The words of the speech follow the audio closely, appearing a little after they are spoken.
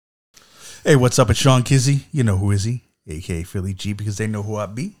Hey, what's up? It's Sean Kizzy. You know who is he? A.K.A. Philly G, because they know who I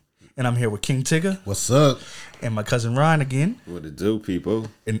be. And I'm here with King Tigger. What's up? And my cousin Ryan again. What it do, people?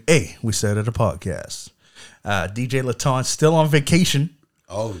 And we started a podcast. DJ Laton still on vacation.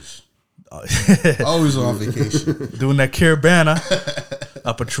 Always on vacation. Doing that Caravana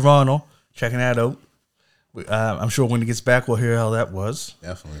up in Toronto. Checking that out. I'm sure when he gets back, we'll hear how that was.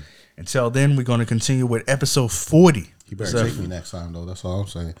 Definitely. Until then, we're going to continue with episode 40. You better take me next time, though. That's all I'm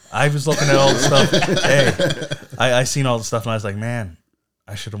saying. I was looking at all the stuff. I seen all the stuff, and I was like, man,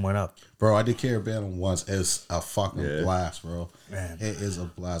 I should have went up. Bro, I did Caravana once. It's a fucking blast, bro. Man. It is a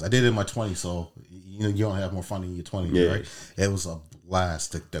blast. I did it in my 20s, so you don't have more fun in your 20s, right? It was a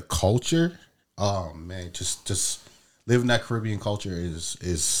blast. The culture, oh, man, just living that Caribbean culture is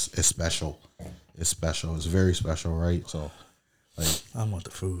special. It's special. It's very special, right? So, like, I want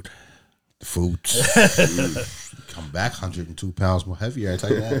the food. The food. Come back 102 pounds more heavier, I tell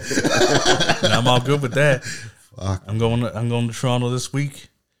you that. And I'm all good with that. Fuck. I'm going to Toronto this week,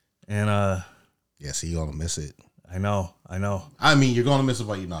 and so you're gonna miss it. I know. I mean, you're gonna miss it,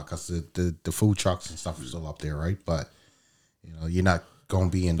 but you're not, because the food trucks and stuff are still up there, right? But you're not gonna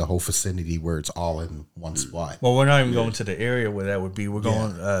be in the whole vicinity where it's all in one spot. Well, we're not even going to the area where that would be. We're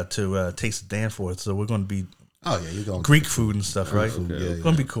going to Taste of Danforth, so we're going to be. Oh yeah, you're going Greek food and stuff, right? Food, It's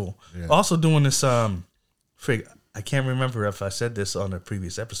gonna be cool. Yeah. Also doing this. I can't remember if I said this on a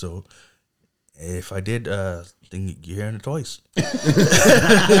previous episode. If I did, then you're hearing it twice.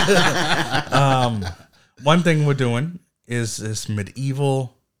 One thing we're doing is this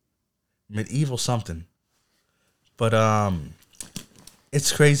medieval something, but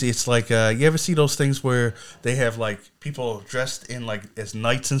it's crazy. It's like you ever see those things where they have like people dressed in like as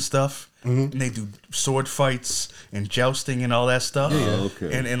knights and stuff, and they do sword fights and jousting and all that stuff,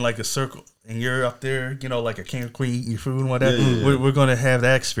 and like a circle, and you're up there, like a king or queen eating your food and whatever. We're gonna have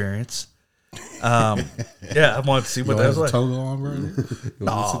that experience. I want to see what that's like. Toga on, bro?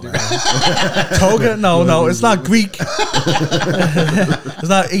 No, toga? No, it's not Greek. It's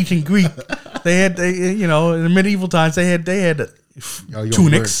not ancient Greek. They in the medieval times they had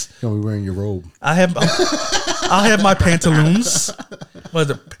tunics. You'll be wearing your robe. I'll have my pantaloons. What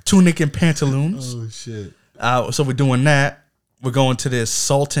is it? Tunic and pantaloons. Oh shit! So we're doing that. We're going to this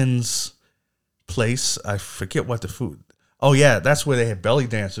Sultan's place. I forget what the food. Oh yeah, that's where they have belly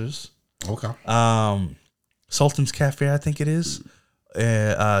dancers. Okay. Sultan's Cafe, I think it is.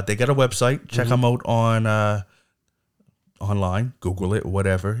 They got a website. Check them out on online. Google it,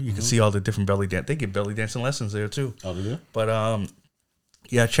 whatever. You can see all the different belly dance. They give belly dancing lessons there too. Oh, do they? But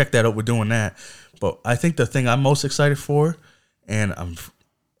check that out. We're doing that. But I think the thing I'm most excited for, and I'm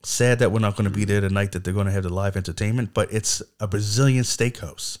sad that we're not going to be there the night that they're going to have the live entertainment, but it's a Brazilian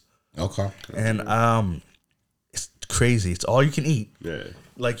steakhouse. Okay. And it's crazy. It's all you can eat. Yeah.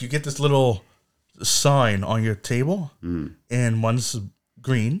 Like you get this little sign on your table, and one's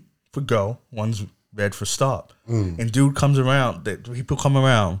green for go, one's red for stop. And dude comes around. People come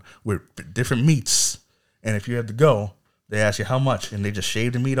around with different meats, and if you have to go, they ask you how much, and they just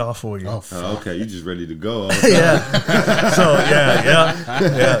shave the meat off for you. Oh, okay. You just ready to go? Yeah. So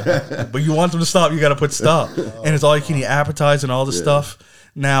yeah. But you want them to stop, you got to put stop, and it's all you can eat appetizer and all the stuff.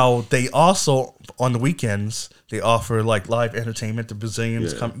 Now they also on the weekends they offer like live entertainment. The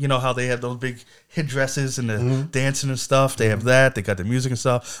Brazilians come. You know how they have those big headdresses and the dancing and stuff. They have that. They got the music and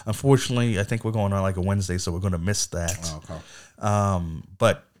stuff. Unfortunately, I think we're going on like a Wednesday, so we're going to miss that. Oh, okay.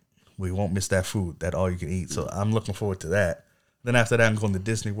 But we won't miss that food, that all you can eat. So I'm looking forward to that. Then after that, I'm going to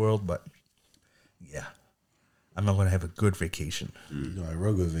Disney World. But yeah, I'm going to have a good vacation. You're going to have a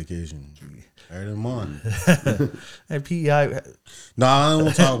real good vacation. Better than mine. Hey, PEI. No, I don't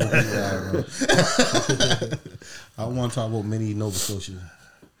want to talk about PEI, bro. I want to talk about Mini Nova Scotia.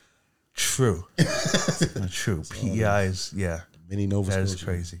 True. True. PEI is, Mini Nova Scotia. That is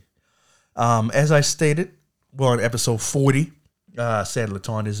crazy. As I stated, we're on episode 40. Sad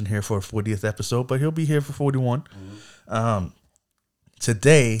Laton isn't here for a 40th episode, but he'll be here for 41.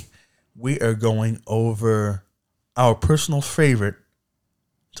 Today, we are going over our personal favorite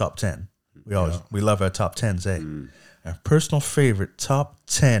top 10. We love our top 10s, Our personal favorite top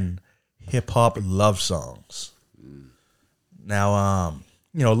 10 hip hop love songs. Now,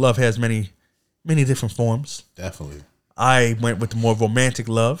 love has many different forms. Definitely. I went with the more romantic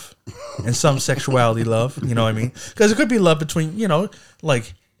love and some sexuality love, you know what I mean? Because it could be love between,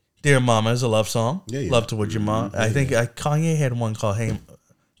 like Dear Mama is a love song. Yeah. Love Towards Your Mom. I think Kanye had one called Hey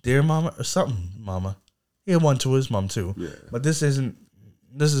Dear Mama or something, Mama. He had one to his mom too. Yeah. But this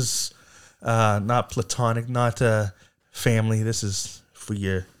is not platonic, not family. This is for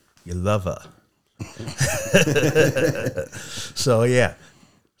your lover. So yeah.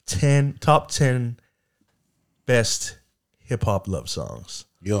 top 10 best hip hop love songs.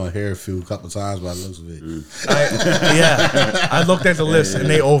 You don't hear a few couple times by the looks of it. I looked at the list and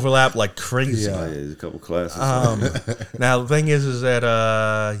they overlap like crazy. Yeah, there's a couple classes. Now the thing is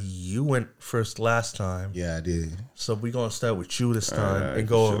that you went first last time. Yeah, I did. So we're gonna start with you this time right, and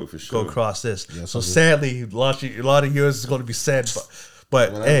for go sure. across this. Yes, so I will. sadly, a lot of yours is gonna be said,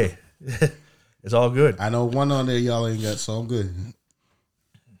 but hey, it's all good. I know one on there y'all ain't got, so I'm good.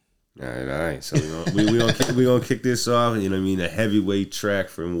 All right. So we gonna kick this off. You know what I mean? A heavyweight track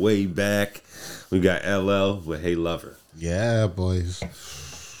from way back. We got LL with "Hey Lover." Yeah, boys.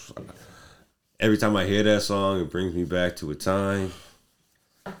 Every time I hear that song, it brings me back to a time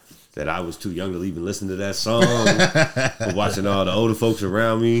that I was too young to even listen to that song. But watching all the older folks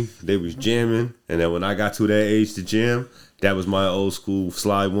around me, they was jamming, and then when I got to that age to jam, that was my old school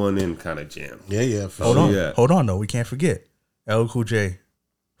slide one in kind of jam. Yeah. Hold on, though. We can't forget LL Cool J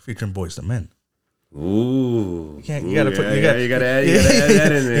featuring Boyz II Men. Ooh, You gotta put you gotta add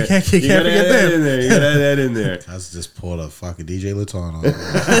that in there. You can't forget them. You gotta add that in there. I just pulled a fucking DJ Laton on.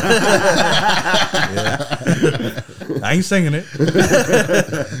 I ain't singing it.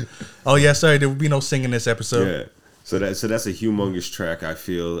 Oh yeah, sorry, there will be no singing this episode. Yeah. So that's a humongous track. I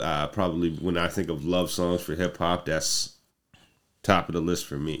feel probably when I think of love songs for hip hop, that's top of the list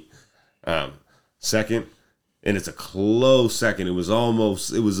for me. Second, and it's a close second. It was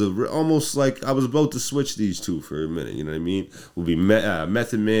almost like I was about to switch these two for a minute. You know what I mean? Will be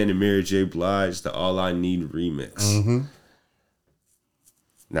Method Man and Mary J. Blige, the All I Need remix. Mm-hmm.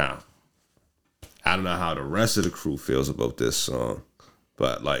 Now, I don't know how the rest of the crew feels about this song,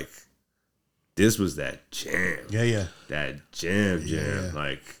 but like, this was that jam. Yeah. That jam. Yeah.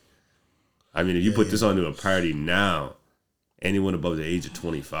 Like, I mean, if you put this onto a party now, anyone above the age of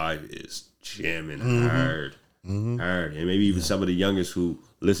 25 is jamming hard. Hard. And maybe even some of the youngest who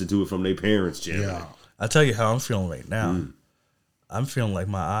listen to it from their parents jamming. Yeah. I'll tell you how I'm feeling right now. I'm feeling like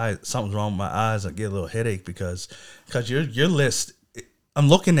my eyes, something's wrong with my eyes. I get a little headache because your list, I'm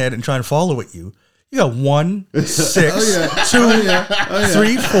looking at it and trying to follow with you. You got 1, 6, 2,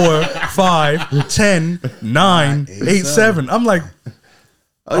 3, 4, 5, 10, 9, 8, 7. I'm like,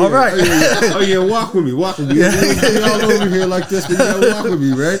 all right. Oh yeah, walk with me. Y'all over here like this, but you gotta walk with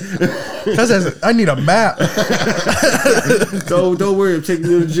me, right? Because I need a map. Don't worry, I'm taking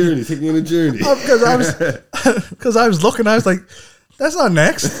you on a journey. Because I was looking, I was like, that's not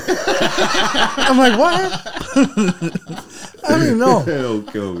next. I'm like, what? I don't even know. Don't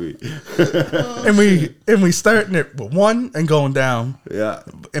kill me. And we starting it with 1 and going down. Yeah.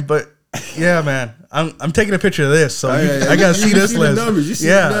 But yeah, man, I'm taking a picture of this, so Yeah. I gotta see this list. The numbers. You see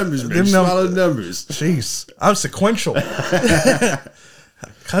the numbers, man. Swallow the numbers. Jeez, I'm sequential.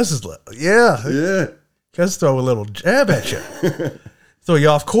 Cuz is Yeah. Cuz throw a little jab at you, throw you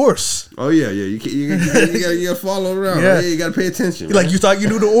off course. Oh yeah. You gotta follow around. Yeah. Right? You gotta pay attention. Like you thought you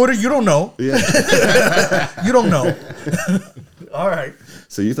knew the order, you don't know. Yeah. You don't know. All right.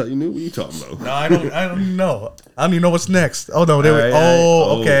 So you thought you knew what you talking about? No, I don't even know. I don't even know what's next. Oh no, there we. Right.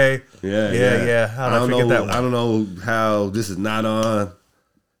 Okay. Yeah. How did I forget that one? I don't know how this is not on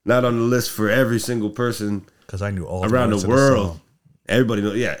the list for every single person Because I knew all around words the of world. song. Everybody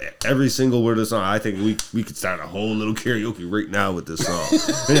knows, every single word of the song. I think we could start a whole little karaoke right now with this song.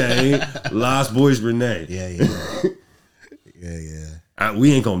 Lost Boys Renee. Yeah.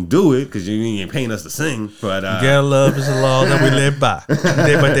 We ain't gonna do it because you ain't paying us to sing. But Girl, love is a law that we live by.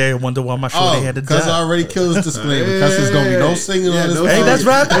 Day by day, I wonder why my shorty had to because I die. already killed this disclaimer. Because there's gonna be no singing on this. no Hey, song. that's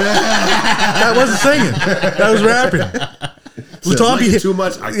rapping. That wasn't singing. That was rapping. Laton be too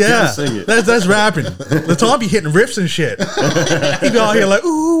much. I gotta sing it. That's rapping. Laton be hitting riffs and shit. He be out here like,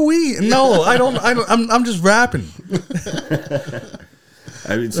 ooh wee. No, I don't. I'm just rapping.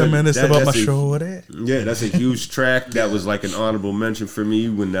 I mean, Reminisce about my that's shorty. Yeah, that's a huge track. That was like an honorable mention for me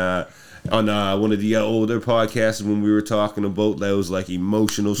when on one of the older podcasts when we were talking about those like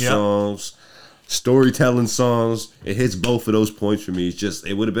emotional songs, storytelling songs. It hits both of those points for me. It's just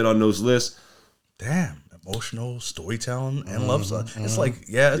it would have been on those lists. Damn, emotional storytelling and love song. It's like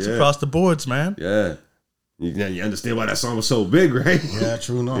it's across the boards, man. Yeah. You understand why that song was so big, right? Yeah,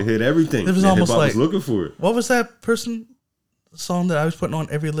 true enough. It hit everything. It was And almost hip-hop like- was looking for it. What was that song that I was putting on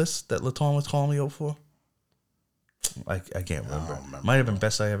every list that Laton was calling me out for? I can't remember. Might have been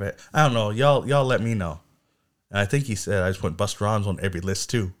Best I Ever Had. I don't know. Y'all let me know. And I think he said I was putting Busta Rhymes on every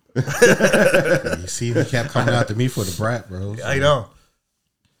list too. You see, he kept coming after me for the brat, bro. So. I know.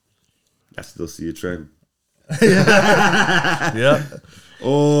 I still see a trend. Yeah.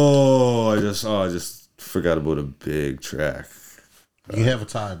 Oh, I just forgot about a big track. You have a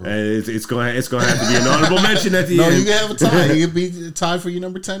tie, bro. And it's gonna have to be an honorable mention at the No, end. you can have a tie. You can be tied for your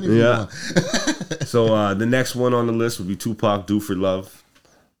number 10 if you want. So the next one on the list would be Tupac, "Do for Love."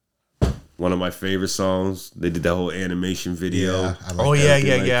 One of my favorite songs. They did that whole animation video. Yeah, I like Oh that. yeah,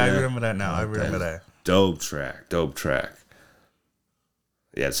 Everything like I that. remember that now. I remember that. Dope track.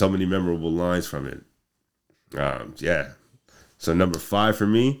 Yeah, so many memorable lines from it. Yeah. So number 5 for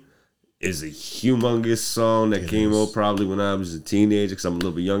me is a humongous song that came out probably when I was a teenager, because I'm a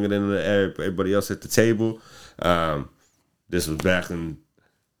little bit younger than everybody else at the table. This was back when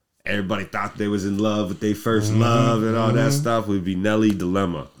everybody thought they was in love with their first love and all that stuff. Would be Nelly,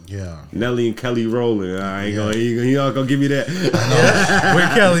 "Dilemma." Yeah. Nelly and Kelly Rowland. I ain't gonna, you not gonna give me that. Yeah,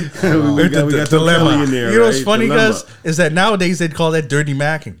 with Kelly. we got the Kelly in there. You know what's right? funny, Dilemma. guys, is that nowadays they'd call that dirty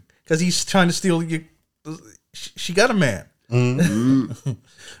macking because he's trying to steal your. She got a man.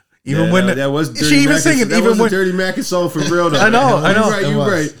 Even when that was Dirty she even Mackin', singing, that even was when a Dirty Mackin' song for real though. I know. You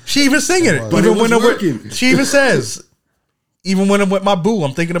right. She even singing it. But Even it was when working. she even says, even when I'm with my boo,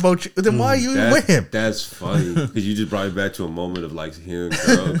 I'm thinking about you. Then why are you with him? That's funny because you just brought me back to a moment of like hearing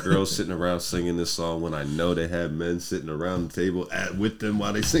girls sitting around singing this song when I know they have men sitting around the table with them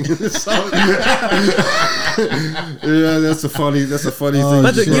while they singing this song. Yeah, that's a funny thing.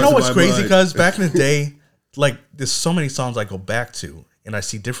 But to you know brought what's to my crazy? mind. Because back in the day, like there's so many songs I go back to, and I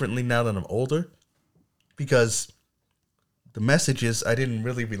see differently now that I'm older, because the messages I didn't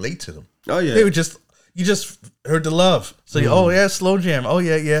really relate to them. Oh yeah, They were just you just heard the love. So oh yeah, slow jam. Oh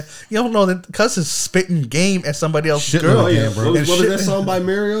yeah. You don't know that Cuz is spitting game at somebody else's Shit, girl. Oh yeah, bro. what And was shit- that song by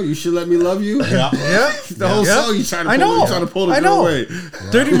Mario? "You Should Let Me Love You." Yeah. Yeah. The whole Yeah. song you trying I to know. pull the I girl know. away.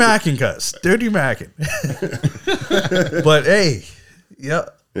 Dirty Mackin', Cuz. Dirty Mackin'. But hey, yeah.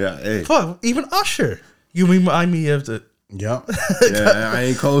 Yeah, hey. Fuck, even Usher. You remind me of the Yep. Yeah, I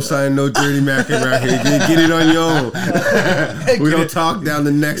ain't co-signing no Dirty Mackin' right here. Get it on your own. We don't talk down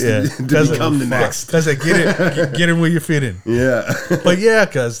the next to become the next. Cuz I get it where you fit in. Yeah. But yeah,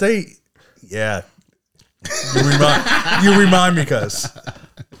 cuz they you remind me, cuz.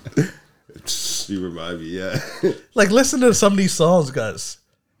 You remind me, yeah. Like listen to some of these songs, cuz.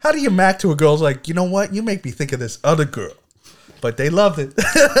 How do you mac to a girl's like, you know what? You make me think of this other girl. But they loved it.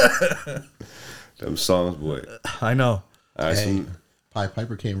 Them songs, boy. I know. All right, Hey, Pied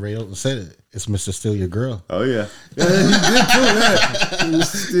Piper came right out and said it. It's Mr. Steal Your Girl. oh yeah. Yeah, he did too, yeah.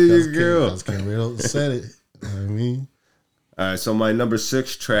 Still your girl. Came right out and said it. You know what I mean? All right, so my number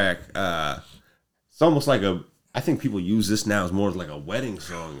 6 track, it's almost like I think people use this now as more of like a wedding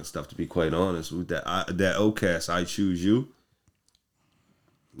song and stuff, to be quite honest. With that Outkast, "I Choose You."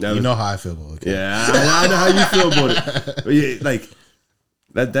 That You was- know how I feel about it. Yeah, I know how you feel about it. But yeah, like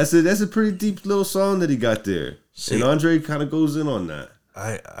that's a pretty deep little song that he got there. And Andre kind of goes in on that.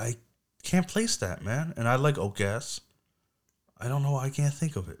 I can't place that, man. And I like Outkast. I don't know why I can't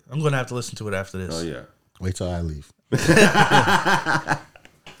think of it. I'm going to have to listen to it after this. Oh yeah. Wait till I leave.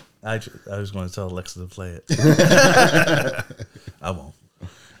 I was going to tell Alexa to play it. I won't.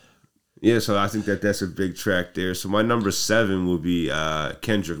 Yeah, so I think that's a big track there. So my number 7 will be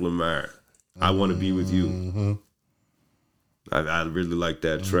Kendrick Lamar. "I Want to Be With You." I really like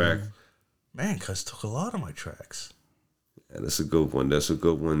that track. Man, cuz took a lot of my tracks. Yeah, that's a good one. That's a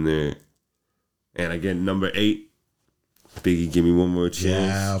good one there. And again, number 8, Biggie, "Give Me One More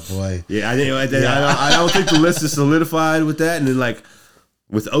Chance." Yeah, boy. Yeah, I don't think the list is solidified with that. And then like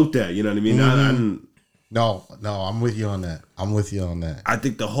without that, you know what I mean? No, I'm with you on that. I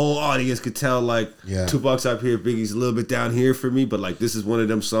think the whole audience could tell like Yeah. Tupac's up here, Biggie's a little bit down here for me. But like this is one of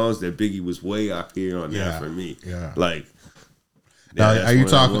them songs that Biggie was way up here on Yeah, that for me. yeah. Like Now, that's are you one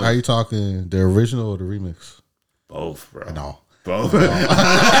of them talking? ones. Are you talking the original or the remix? Both, bro? No. Both. Yeah,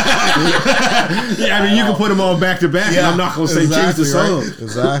 I mean you can put them all back to back, and I'm not gonna say change the song. Right?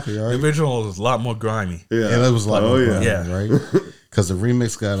 Exactly. The Right. original is a lot more grimy. Yeah, Yeah, that was a lot more fun, Yeah. right? Because the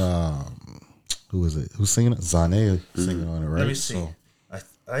remix got who is it? Who's singing it? Zane singing on it, right? Let me see. So,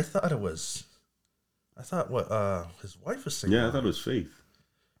 I thought it was. I thought what his wife was singing. Yeah, I thought it was Faith.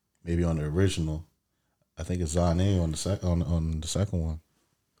 maybe on the original, I think it's Zane on the on the second one.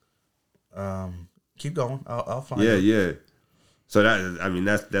 Keep going. I'll find Yeah, it. yeah. So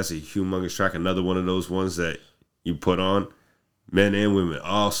that's a humongous track. Another one of those ones that you put on, men and women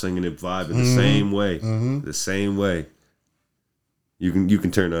all singing it, vibing the same way, the same way. You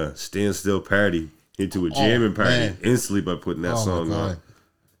can turn a standstill party into a jamming party man. instantly by putting that song on.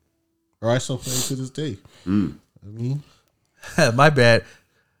 Or I still play it to this day. I mean, My bad.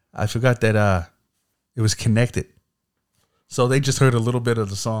 I forgot that it was connected. So they just heard a little bit of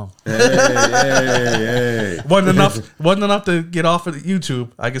the song. Hey. Wasn't enough to get off of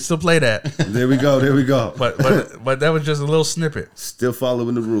YouTube. I can still play that. There we go. But that was just a little snippet. Still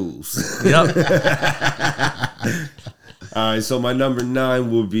following the rules. Yep. All right, so my number 9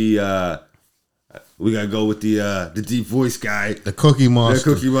 will be we gotta go with the deep voice guy, The Cookie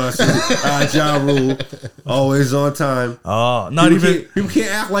Monster. the Cookie Monster, Ja Rule, always on time. Oh, People can't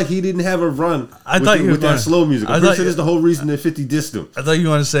act like he didn't have a run. I thought you were with that gonna- slow music. I I'm pretty thought sure you- that's the whole reason that 50 dissed him. I thought you were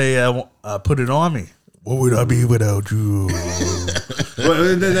going to say, put it on me. What would I be without you?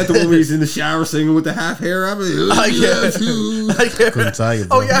 Well, that's the one where he's in the shower singing with the half hair. I mean, I can't. Couldn't tell you,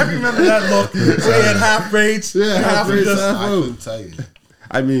 bro. Oh, yeah, I remember that look. Where he had half braids. Yeah, half braids, just- half I couldn't tell you.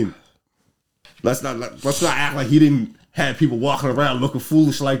 I mean, let's not act like he didn't have people walking around looking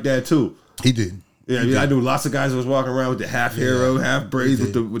foolish like that too. He did. Yeah, I mean, I knew lots of guys that was walking around with the half hair, half braids,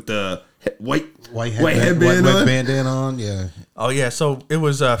 with the white headband on. White bandana on, yeah. Oh, yeah, so it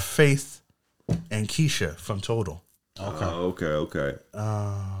was Faith and Keisha from Total. Okay.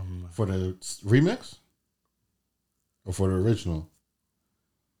 For the remix? Or for the original?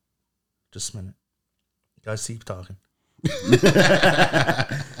 Just a minute. Guys, keep talking.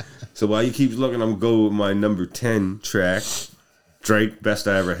 So while you keep looking, I'm going to go with my number 10 track, Drake, Best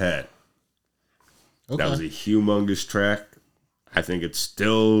I Ever Had. Okay. That was a humongous track. I think it's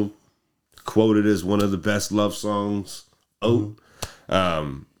still quoted as one of the best love songs out.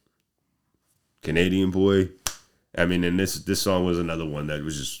 Canadian Boy. I mean, and this song was another one that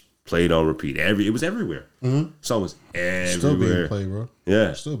was just played on repeat. It was everywhere. Song was everywhere. Still being played, bro.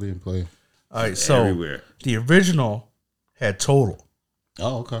 Yeah. Still being played. All right, so Everywhere. the original had Total,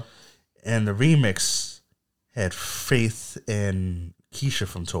 Oh, okay. and the remix had Faith and Keisha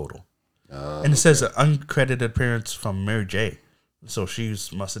from Total. And it says an uncredited appearance from Mary J. So she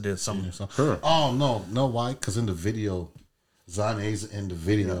must have did something. Sure. Oh, no. No, why? Because in the video, Zane's in the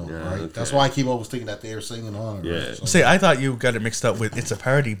video, right? okay. That's why I keep always thinking that they were singing on it. Yeah. Right? So, See, I thought you got it mixed up with It's a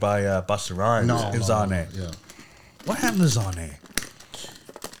Parody by Busta Rhymes. no, and no, Zane. yeah. What happened to Zane?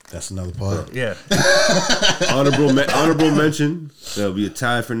 That's another part. Yeah. Honorable mention. That'll be a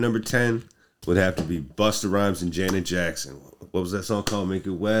tie for number 10. Would have to be Busta Rhymes and Janet Jackson. What was that song called? Make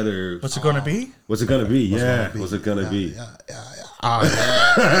It Wet or What's it going to be? What's it gonna be? What's it gonna be? Yeah.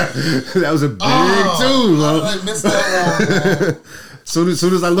 That was a big tune, bro. I missed that one. Soon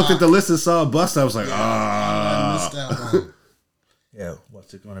as I looked at the list and saw Busta, I was like, I missed that one. Yeah.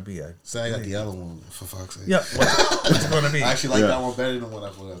 What's it going to be? So I got the other one, for fuck's sake. Yeah. What's it going to be? I actually like that one better than the one I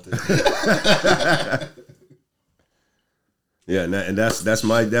put up there. Yeah, and that's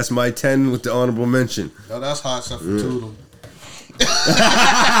my 10 with the honorable mention. No, that's hot stuff for two of them.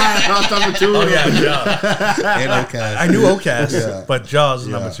 Oh, yeah. Ja. And okay. I knew Outkast, Yeah. but Jaws is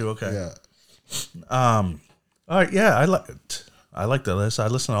number 2. Okay. Yeah. All right. Yeah. I like the list. I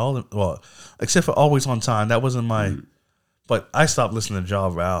listen to all the, well, except for Always on Time. That wasn't my, but I stopped listening to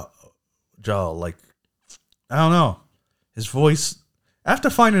Ja, like, I don't know. His voice, after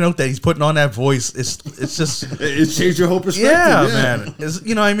finding out that he's putting on that voice, it's just, It changed your whole perspective. yeah, man. It's,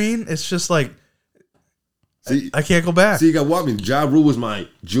 you know what I mean? It's just like, See, I can't go back. you got what I mean. Ja Rule was my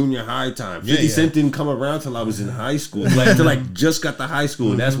junior high time. 50 Cent didn't come around till I was in high school. Till I just got to high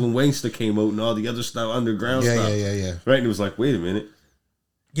school. And that's when Wangster came out and all the other stuff, underground stuff. Yeah. Right? And it was like, wait a minute.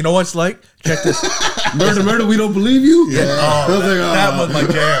 You know what it's like? Check this. Murder, we don't believe you? Yeah. I was like, That was my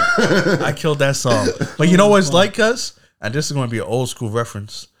jam. I killed that song. But you know what it's like, cuz? And this is going to be an old school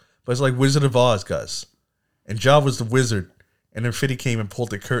reference. But it's like Wizard of Oz, cuz. And Ja was the wizard. And then 50 came and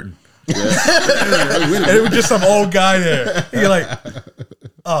pulled the curtain. And it was just some old guy there. You're like,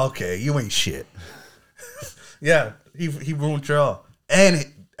 oh, okay, you ain't shit. Yeah, he ruined Ja. And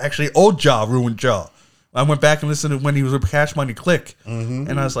actually, old Ja ruined Ja. I went back and listened to when he was with Cash Money Click.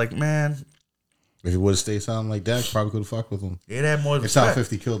 And I was like, man, If he would have stayed sounding like that, probably could have fucked with him. it had more It's how respect.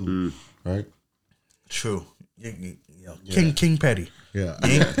 50 killed him, right? True. King Petty. Yeah.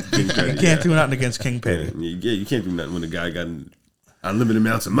 You can't do nothing against King Petty. Yeah, you can't do nothing when the guy got unlimited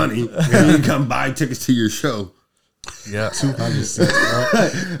amounts of money. And you come buy tickets to your show. Yeah. 200 seats, bro.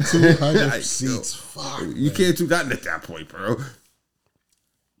 200 seats. Fuck. You can't do nothing at that point, bro.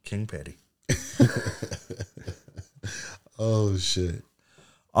 King Petty. Oh, shit.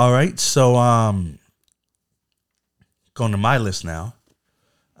 All right, so going to my list now.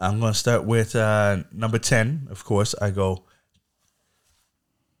 I'm going to start with number 10. Of course, I go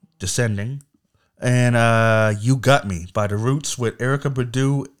Descending. And You Got Me by The Roots with Erykah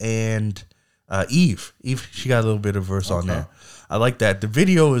Badu and Eve. Eve, she got a little bit of verse on there. I like that. The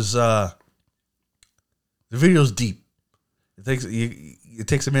video is deep. It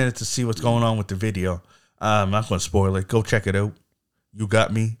takes a minute to see what's going on with the video. I'm not going to spoil it. Go check it out. You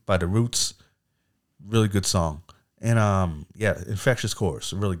Got Me by The Roots. Really good song. And Infectious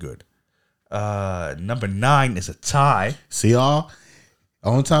Chorus. Really good. Number 9 is a tie. See y'all?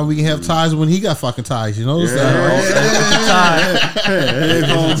 Only time we can have ties when he got fucking ties. You know Bend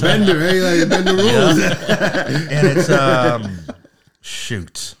the rules. And it's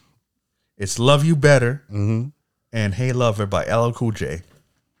it's Love You Better and Hey Lover by LL Cool J.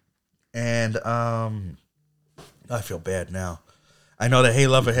 And I feel bad now. I know that Hey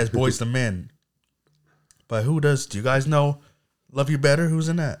Lover has Boyz II Men, but do you guys know Love You Better? Who's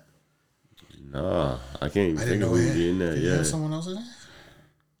in that? No, I can't even think of who's in there. Did you have someone else in there?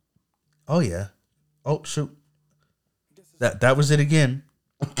 Oh yeah. Oh shoot. That was it again.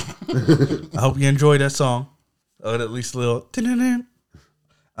 I hope you enjoyed that song. Or at least a little.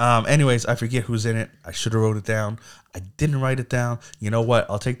 Anyways, I forget who's in it. I should have wrote it down. I didn't write it down. You know what?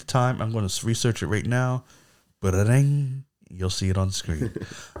 I'll take the time. I'm going to research it right now. Ba-da-ding. You'll see it on the screen.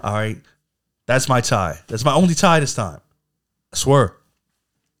 All right. That's my tie. That's my only tie this time. I swear.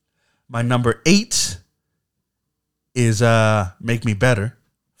 My number 8 is Make Me Better.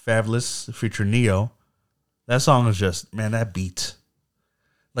 Fabulous featuring Neo. That song is just, man, that beat.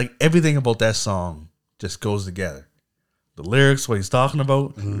 Like everything about that song just goes together. The lyrics, what he's talking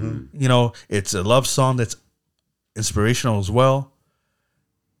about. You know, it's a love song that's inspirational as well.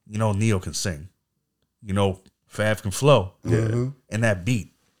 You know, Neo can sing. You know, Fab can flow. And that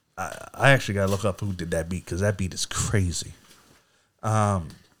beat. I actually got to look up who did that beat because that beat is crazy.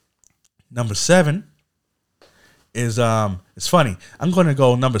 Number 7 is it's funny. I'm going to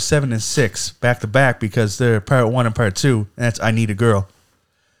go number 7 and 6 back to back because they're part 1 and part 2, and that's I Need a Girl.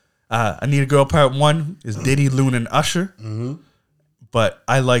 I Need a Girl part 1 is Diddy, Loon, and Usher. But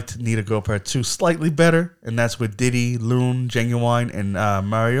I liked Need a Girl part 2 slightly better, and that's with Diddy, Loon, Genuine, and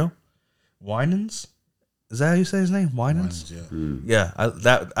Mario Winans. Is that how you say his name? Winans? Yeah.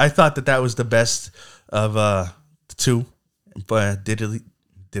 I thought that was the best of the two, but Diddley.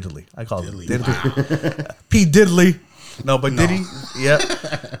 I call it Diddley. P. Diddley. No, but Diddy. Yeah.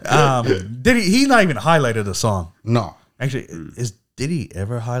 Diddy, he's not even highlighted a song. No. Actually, is Diddy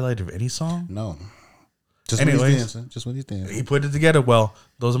ever highlighted any song? No. Just when he's dancing. He put it together well.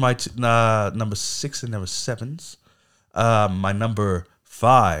 Those are my number 6 and number 7s. My number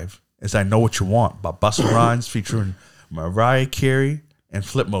 5 is I Know What You Want by Busta Rhymes featuring Mariah Carey and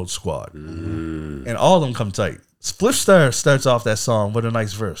Flip Mode Squad. And all of them come tight. Spliff Star starts off that song with a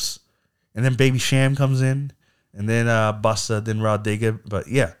nice verse. And then Baby Sham comes in. And then Busta, then Rod Digga. But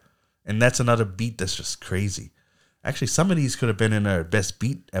yeah. And that's another beat that's just crazy. Actually, some of these could have been in our best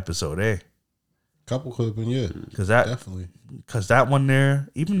beat episode, eh? Couple could have been, yeah. Definitely. Because that one there,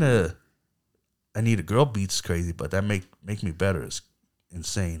 even the I Need a Girl beat's crazy, but that Make Me Better is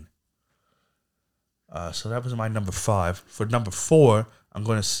insane. So that was my number 5. For number 4, I'm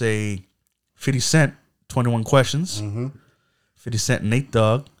going to say 50 Cent, 21 Questions. 50 Cent, Nate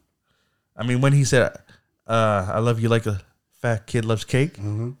Dogg. I mean, when he said, I love you like a fat kid loves cake,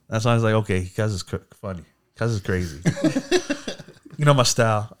 that song is like, okay, because it's funny. Because it's crazy. You know my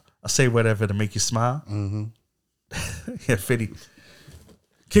style. I'll say whatever to make you smile. Yeah, 50.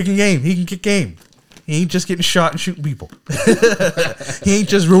 Kicking game. He can kick game. He ain't just getting shot and shooting people. He ain't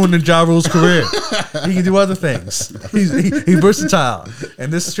just ruining Ja Rule's career. He can do other things. He's versatile.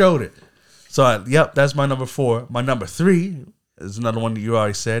 And this showed it. So, that's my number 4. My number 3 is another one that you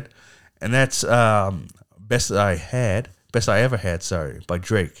already said. And that's Best I Ever Had, by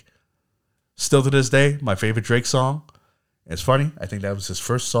Drake. Still to this day, my favorite Drake song. It's funny. I think that was his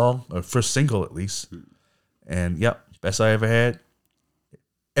first song, or first single at least. And, Best I Ever Had.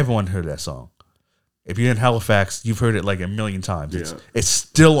 Everyone heard that song. If you're in Halifax, you've heard it like a million times. Yeah. It's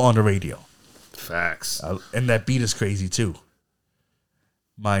still on the radio. Facts. And that beat is crazy too.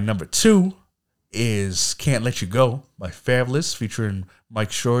 My number 2 is Can't Let You Go by Fabulous featuring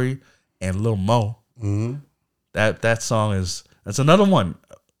Mike Shorey and Lil Mo. That song that's another one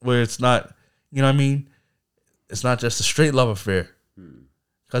where it's not, you know what I mean? It's not just a straight love affair.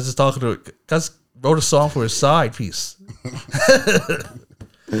 Because wrote a song for his side piece.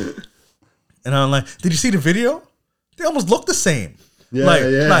 And I'm like, did you see the video? They almost look the same.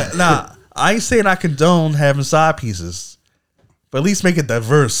 Nah, I ain't saying I condone having side pieces, but at least make it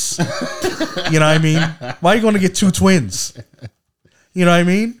diverse. You know what I mean? Why are you going to get 2 twins? You know what I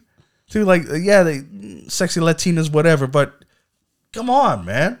mean? 2, they sexy Latinas, whatever, but come on,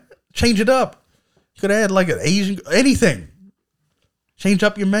 man. Change it up. Could have had like an Asian, anything. Change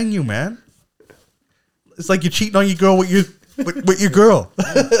up your menu, man. It's like you're cheating on your girl with your girl.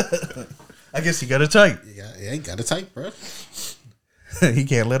 I guess he got it tight. Yeah, he got it tight, bro. He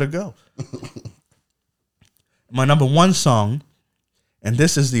can't let her go. My number one song, and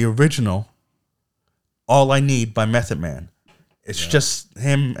this is the original, All I Need by Method Man. It's just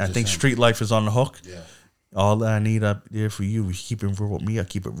him. I think Street Life is on the hook. Yeah. All I need up there for you is keep it real with me. I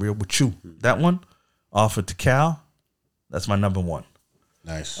keep it real with you. That one, Offered to Cal, that's my number one.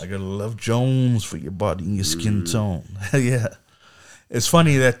 Nice. I gotta love Jones for your body and your skin tone. Yeah. It's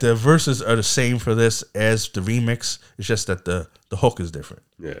funny that the verses are the same for this as the remix. It's just that the hook is different.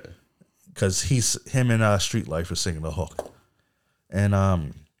 Yeah. Because him and Street Life are singing the hook.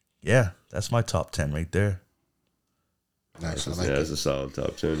 And yeah, that's my top 10 right there. Nice. I like Yeah, it. that's a solid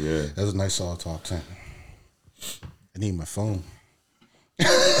top 10, yeah. That's a nice solid top 10. I need my phone.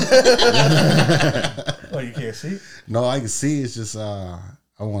 Oh, you can't see? No, I can see. It's just I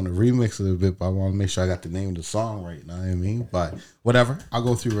want to remix it a bit, but I want to make sure I got the name of the song right. You know what I mean? But whatever. I'll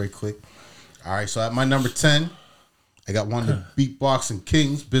go through right quick. All right. So at my number 10, I got one of the Beatboxing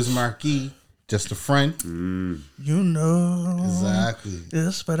Kings, Bismarck E, Just a Friend. You know. Exactly.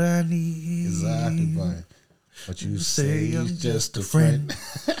 That's what I need. Exactly, but what you say I'm is just a friend.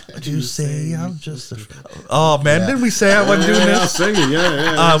 What you say I'm just a friend. Oh man, didn't we say I wasn't doing I was this? singing,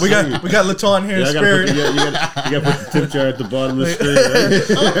 yeah. We got Laton here in You spirit. gotta put the tip jar at the bottom of the screen,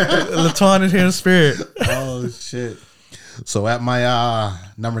 right? Laton is here in spirit. Oh shit! So at my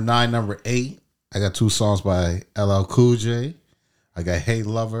number 9, number 8, I got 2 songs by LL Cool J. I got Hey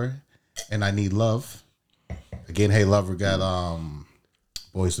Lover and I Need Love. Again, Hey Lover got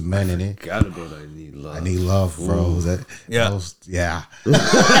Boys to Men in it. Forgot about I Need Love. I Need Love, bro. Yeah. Yeah.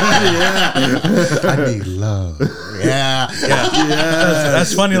 I need love. Yeah.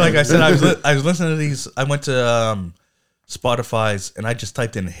 That's funny. Like I said, I was listening to these. I went to Spotify's and I just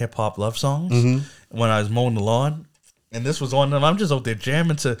typed in hip hop love songs when I was mowing the lawn, and this was on them. I'm just out there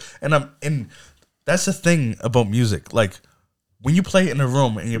jamming to, and that's the thing about music. Like when you play it in a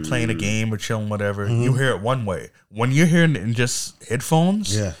room and you're playing a game or chilling, whatever, you hear it one way. When you're hearing it in just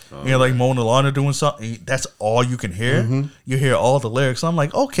headphones, and you're like mowing the lawn or doing something, that's all you can hear. You hear all the lyrics. I'm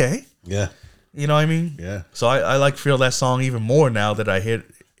like, okay, Yeah. you know what I mean? Yeah. So I like feel that song even more now that I hit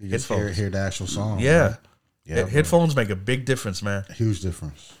You just headphones. hear the actual song. Yeah. Right? Yeah. Headphones make a big difference, man. Huge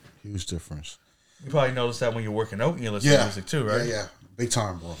difference. Huge difference. You probably notice that when you're working out and you listen to music too, right? Yeah. Big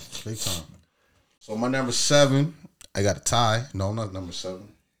time, bro. Big time. So my number 7, I got a tie. No, not number 7. Is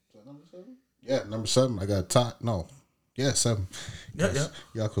that number 7? Yeah, number 7. I got a tie. No. Yeah, 7. Yeah.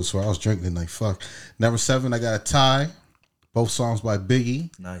 Y'all could swear I was drinking tonight. Fuck. Number 7, I got a tie. Both songs by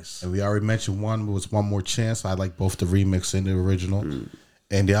Biggie. Nice. And we already mentioned one was One More Chance. I like both the remix and the original.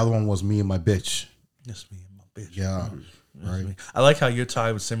 And the other one was Me and My Bitch. Yes, me and my bitch. Yeah. Right. I like how your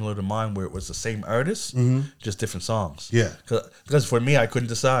tie was similar to mine, where it was the same artist, just different songs. Yeah. Because for me, I couldn't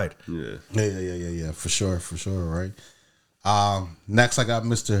decide. Yeah. For sure, right? Next, I got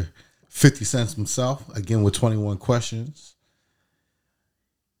Mr. 50 Cent himself, again with 21 Questions.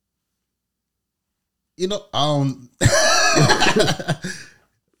 You know,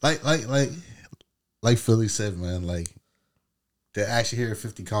 like Philly said, man, like to actually hear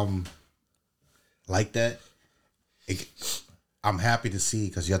 50 come like that, I'm happy to see,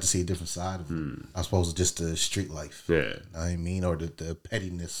 because you have to see a different side of it. As opposed to just the street life. Yeah. You know what I mean? Or the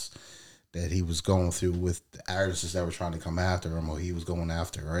pettiness that he was going through with the artists that were trying to come after him, or he was going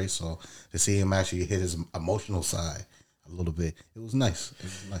after, right? So to see him actually hit his emotional side a little bit, it was nice. It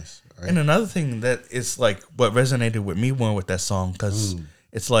was nice. Right? And another thing that is like what resonated with me more with that song, because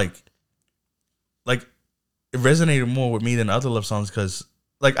it's like it resonated more with me than other love songs, because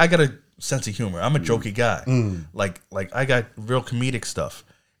like I got a sense of humor. I'm a jokey guy. Like I got real comedic stuff,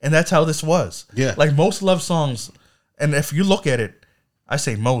 and that's how this was. Yeah. Like most love songs, and if you look at it, I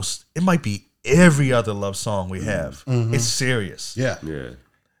say most. It might be every other love song we have. It's serious. Yeah.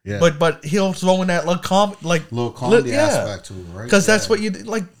 But he'll throw in that Little comedy aspect to it, right? Because that's what you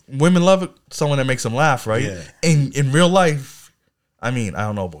like. Women love it, someone that makes them laugh, right? Yeah. And in real life, I mean, I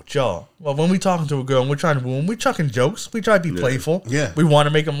don't know about y'all. Well, when we talking to a girl and when we chucking jokes, we try to be playful. Yeah. We want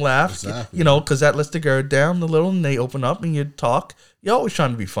to make them laugh. Exactly. You know, because that lets the girl down a little, and they open up and you talk. You're always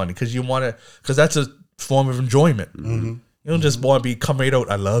trying to be funny because you want to, because that's a form of enjoyment. You don't just want to be come right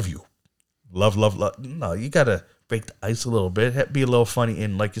out. I love you, love. No, you gotta break the ice a little bit, be a little funny,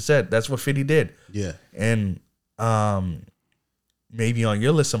 and like you said, that's what 50 did. Yeah. And maybe on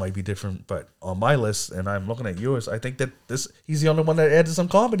your list it might be different, but on my list, and I'm looking at yours, I think that he's the only one that added some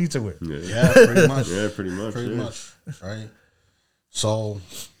comedy to it. Yeah, pretty much. Pretty much. Right. So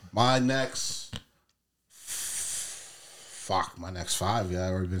my next next 5, I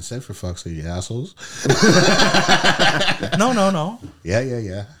already been said for fuck's sake, you assholes. No.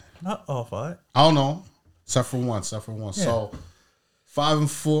 Yeah. Not all 5. I don't know. Except for one. So 5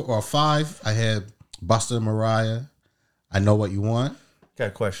 and 4, or 5, I had Busta and Mariah, I Know What You Want. Got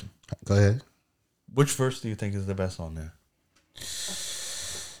a question. Go ahead. Which verse do you think is the best on there?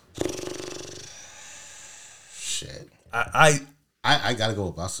 Shit. I gotta go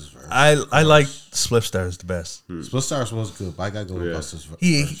with Busta's verse. I like Spliff Stars the best. Split Stars was good, but I gotta go with Busta's verse.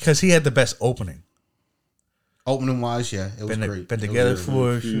 Because he had the best opening. Opening wise, yeah, it was great. Been together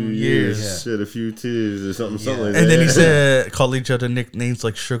for a few years. Yeah. Shed a few tears or something like that. And then he said, call each other nicknames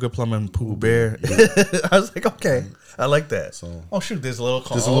like Sugar Plum and Pooh Bear. I was like, okay, I like that. So, shoot, there's a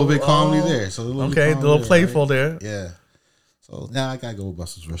little bit comedy there. So okay, the little playful there. Yeah. So now I gotta go with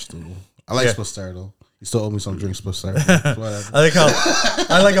Busta's verse too. I like Split Star though. You still owe me some drinks, Split Star. I like how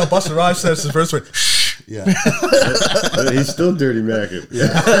Busta Rhymes says his first word. Shh. Yeah. He's still Dirty Mackin'. Yeah.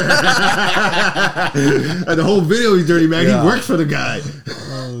 And the whole video he's Dirty Mac. Yeah. He works for the guy.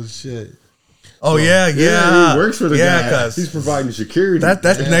 Oh shit. Oh yeah. He works for the guy. Cause he's providing security.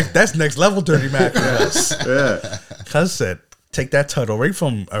 That's next level Dirty Mac. Yeah. Cuz said, take that title right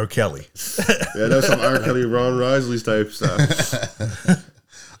from R. Kelly. Yeah, that's some R. Kelly, Ron Risley type stuff.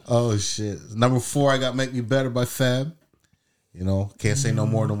 Oh shit. Number 4, I got Make Me Better by Fab. You know, can't say no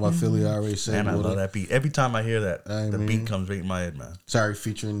more than what Philly already said. Man, I love that beat. Every time I hear that, the beat comes right in my head, man. Sorry,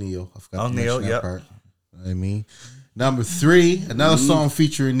 featuring Neo. I forgot to Neo, mention that part. You know what I mean? Number 3, another song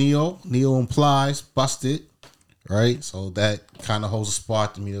featuring Neo. Neo Implies, Busted. Right? So that kind of holds a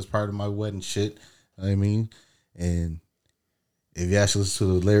spot to me. That's part of my wedding shit. You know what I mean? And if you actually listen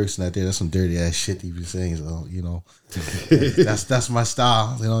to the lyrics in that there, that's some dirty ass shit he be saying. So, you know, that's my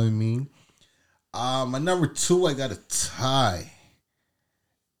style. You know what I mean? My number 2, I got a tie.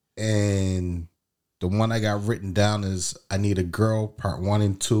 And the one I got written down is I Need a Girl, part 1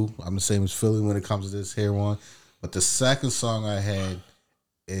 and 2. I'm the same as Philly when it comes to this here one. But the second song I had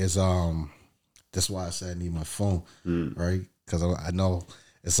is that's why I said I need my phone, right? Because I know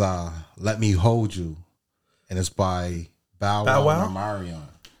it's Let Me Hold You, and it's by Bow Wow and Omarion.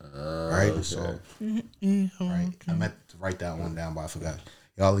 Right? Okay. So right. I meant to write that one down, but I forgot.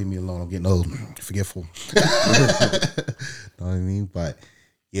 Y'all leave me alone. I'm getting old, forgetful. Know what I mean? But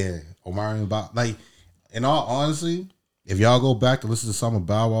yeah, Omarion, like, in all honesty, if y'all go back to listen to some of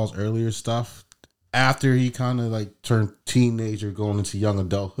Bow Wow's earlier stuff, after he kind of like turned teenager going into young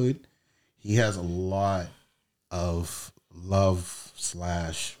adulthood, he has a lot of love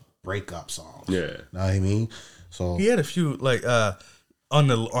 / breakup songs. Yeah. Know what I mean? So he had a few like on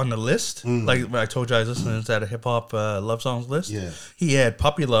the list, like I told you I was listening to that hip hop love songs list. Yeah, he had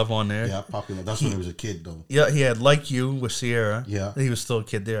Puppy Love on there. Yeah, Puppy Love. That's when he was a kid though. Yeah, he had Like You with Sierra. Yeah, he was still a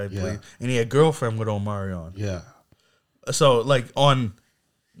kid there, I believe. And he had Girlfriend with Omarion. Yeah. So like on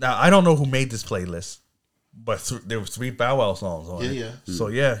now, I don't know who made this playlist, but there were 3 Bow Wow songs on it. Yeah. So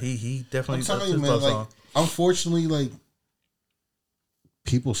yeah, he definitely. I'm telling you, man. Like, unfortunately, like,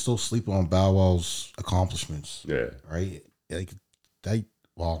 people still sleep on Bow Wow's accomplishments. Yeah. Right. Like,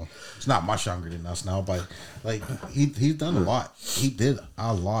 well, it's not much younger than us now, but like he's done a lot. He did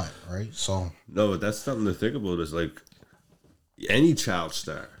a lot, right? So no, but that's something to think about. Is like any child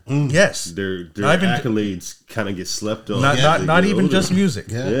star. Yes, their accolades kind of get slept on. Not even older. Just music.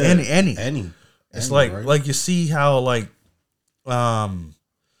 Yeah. Any. It's like right? Like you see how like the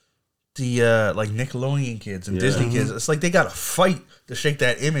like Nickelodeon kids and Disney kids. It's like they got to fight to shake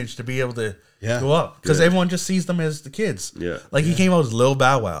that image to be able to go up because everyone just sees them as the kids. Yeah, like he came out as Lil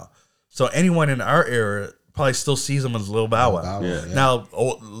Bow Wow, so anyone in our era probably still sees him as Lil Bow Wow. Now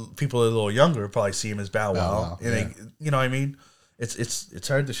people a little younger probably see him as Bow Wow, and they, you know what I mean. It's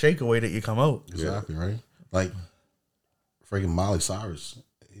hard to shake away that you come out. Exactly right. Like freaking Miley Cyrus.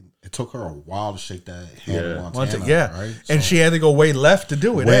 It took her a while to shake that Hannah Montana, right? So, and she had to go way left to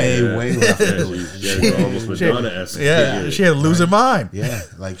do it. Way left to do it. Almost Madonna-esque. She had to lose her mind. Yeah,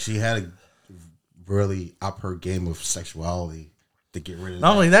 like she had to really up her game of sexuality to get rid of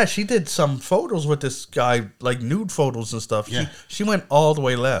Not only that, she did some photos with this guy, like nude photos and stuff. Yeah. She went all the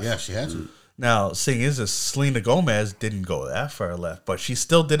way left. Yeah, she had to. Now, seeing is Selena Gomez didn't go that far left, but she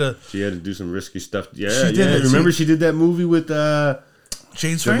still did She had to do some risky stuff. Yeah, Remember she did that movie with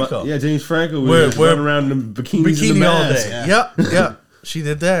James Franco. James Franco. We're running around in bikini all day. Yep. She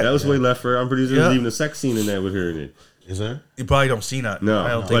did that. That was way left for her. I'm pretty sure there's even a sex scene in that with her in it. Is there? You probably don't see that. No, I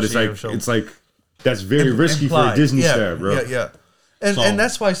don't but think it's like that's very risky for a Disney star, bro. Yeah. And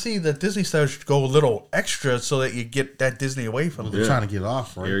that's why I see that Disney stars should go a little extra so that you get that Disney away from them. They're trying to get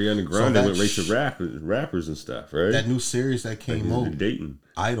off, right? Ariana Grande with racial rappers and stuff, right? That new series that came out, dating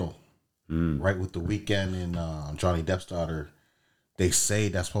Idol, right, with The Weeknd and Johnny Depp's daughter. They say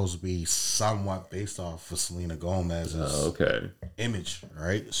that's supposed to be somewhat based off of Selena Gomez's image,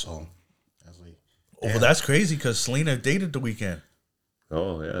 right? So, that's crazy because Selena dated The Weeknd.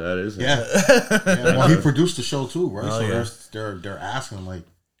 Oh yeah, that is. Yeah. Well, he produced the show too, right? Oh, so they're asking like,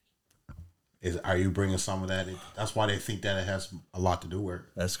 are you bringing some of that? That's why they think that it has a lot to do with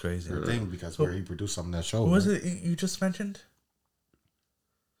That's crazy. the thing, because where he produced some of that show. Who was it you just mentioned?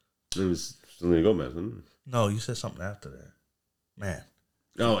 It was Selena Gomez, wasn't it? No, you said something after that. Man.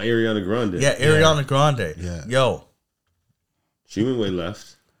 Oh, Ariana Grande. Yeah, Ariana Grande. Yeah. Yo. She went way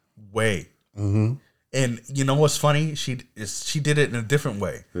left. Way. Mm-hmm. And you know what's funny? She did it in a different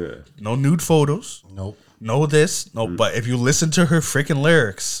way. Yeah. No nude photos. Nope. No this. No, but if you listen to her freaking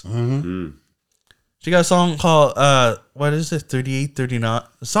lyrics, she got a song called what is it? 38, 39,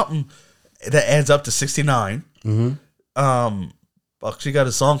 something that adds up to 69. She got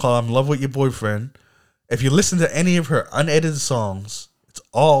a song called "I'm in Love with Your Boyfriend." If you listen to any of her unedited songs, it's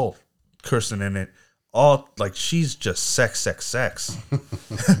all cursing in it. All like she's just sex.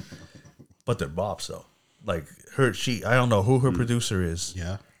 But they're bops though. Like I don't know who her producer is.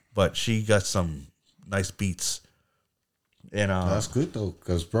 Yeah. But she got some nice beats. And That's good though,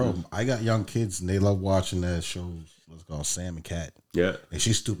 because bro, I got young kids and they love watching that show. What's called Sam and Cat. Yeah. And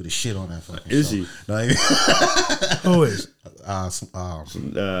she's stupid as shit on that fucking Is show. she? No, who is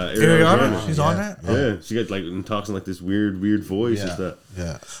Ariana. Ariana? She's on that? Yeah. She got like and talks in like this weird voice and stuff.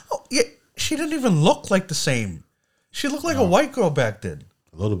 Yeah. Oh yeah, she didn't even look like the same. She looked like a white girl back then.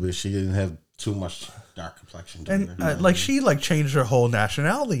 A little bit. She didn't have too much dark complexion. And like she like changed her whole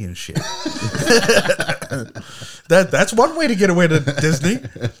nationality and shit. That's one way to get away to Disney.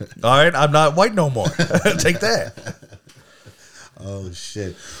 All right, I'm not white no more. Take that. Oh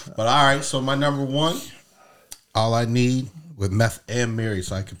shit! But all right, so my number one, All I Need with Meth and Mary.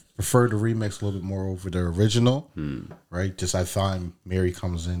 So I could prefer the remix a little bit more over the original, right? Just I find Mary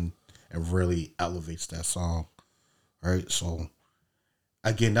comes in and really elevates that song, right? So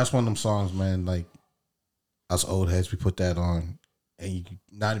again, that's one of them songs, man. Like us old heads, we put that on, and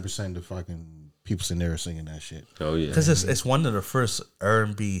 90% of the fucking people in there are singing that shit. Oh yeah. Because it's one of the first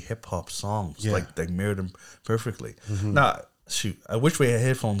R&B hip hop songs. Yeah. Like they mirrored them perfectly. Now, shoot, I wish we had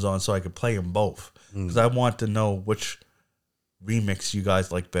headphones on so I could play them both. Because I want to know which remix you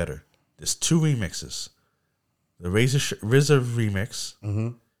guys like better. There's two remixes. The RZA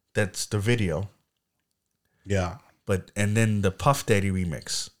remix, that's the video. Yeah. And then the Puff Daddy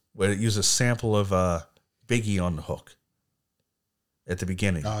remix, where it uses a sample of Biggie on the hook at the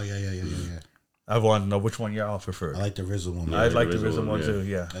beginning. Oh yeah. I want to know which one y'all prefer. I like the RZA one. I like the RZA RZA one one, too.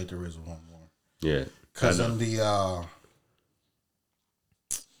 Yeah. I like the RZA one more. Yeah. Because on the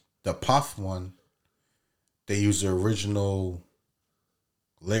Puff one, they use the original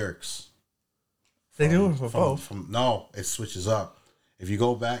lyrics. They do it for both. No, it switches up. If you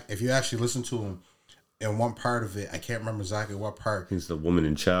go back, if you actually listen to them, in one part of it, I can't remember exactly what part. It's the woman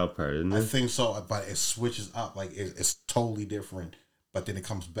and child part, isn't it? I think so, but it switches up. Like it's totally different. But then it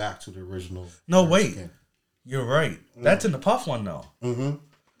comes back to the original. No, wait. Again. You're right. That's in the Puff one, though. Mm-hmm.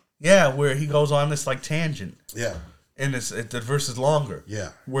 Yeah, where he goes on this like tangent, Yeah. and the verse is longer. Yeah.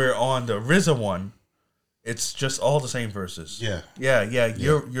 Where on the RZA one, it's just all the same verses. Yeah. Yeah.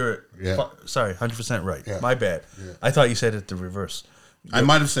 You're Yeah. Sorry, 100% right. Yeah. My bad. Yeah. I thought you said it the reverse. I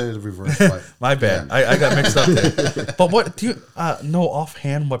might have said it the reverse. But My bad. Yeah. I got mixed up there. But what do you know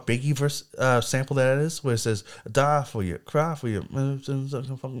offhand what Biggie verse sample that is? Where it says "die for you, cry for you," not,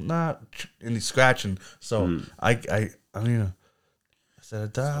 and he's scratching. So I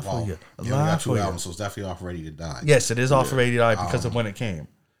said "die Well, for you, yeah, we lie got for two you." albums, so it's definitely off Ready to Die. Yes, it is off of 89 because of when it came.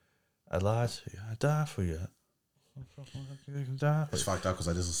 I lied to you. I die for you. It's fucked up because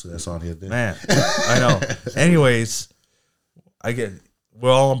I just listened to that song here. Man, I know. Anyways,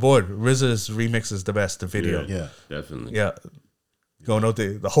 we're all on board. RZA's remix is the best. The video, Yeah. Definitely. yeah. Going out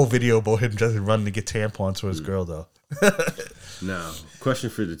the whole video about him just running to get tampons for his girl though. Now, question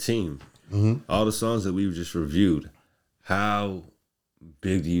for the team: all the songs that we've just reviewed, how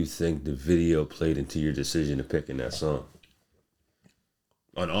big do you think the video played into your decision of picking that song?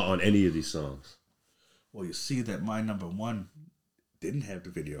 On any of these songs? Well, you see that my number one didn't have the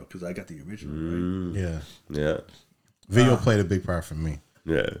video because I got the original. Right? Yeah. Yeah. Video played a big part for me.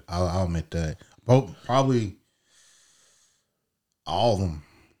 Yeah. I'll admit that. Probably all of them.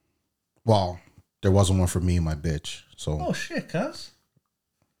 Well, there wasn't one for me and my bitch. So Oh shit, cuz.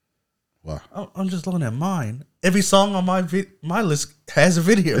 what? I'm just looking at mine. Every song on my list has a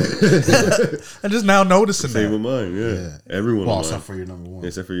video. I'm just now noticing Same that. with mine. Yeah. Yeah. Everyone. Well, of mine. except for your number one.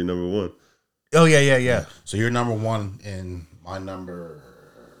 Except for your number one. Oh yeah. So your number one and my number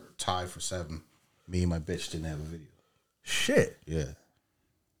tied for 7. Me and my bitch didn't have a video. Shit. Yeah.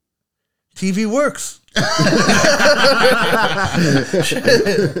 TV works.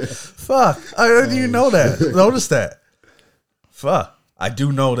 Fuck. I didn't even know that. Notice that. Fuck. I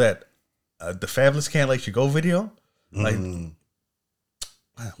do know that the Fabulous Can't Let You Go video, like,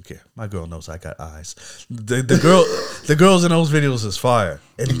 I don't care. My girl knows I got eyes. The girls in those videos is fire.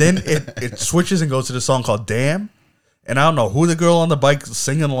 And then it switches and goes to the song called Damn. And I don't know who the girl on the bike is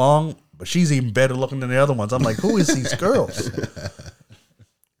singing along, but she's even better looking than the other ones. I'm like, who is these girls?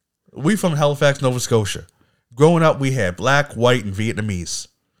 We from Halifax, Nova Scotia. Growing up, we had black, white, and Vietnamese.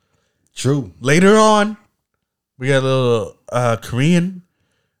 True. Later on, we got a little Korean,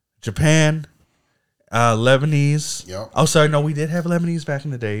 Japan, Lebanese. Yep. Oh, sorry, no, we did have Lebanese back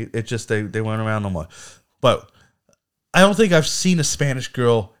in the day. It just they weren't around no more. But I don't think I've seen a Spanish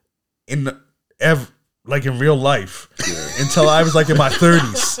girl in real life until I was like in my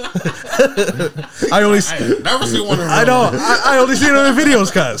 30s. I never seen one. I know. I only seen her in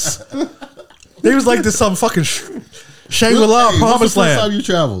videos, cuz they was like this some fucking Shangri-La promised land. What's the first time you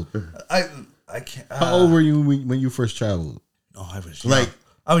traveled? I can't. How old were you when you first traveled? Oh, I was young.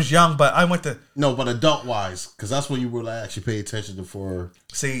 I was young, but I went to but adult wise, because that's when you were like actually pay attention to for.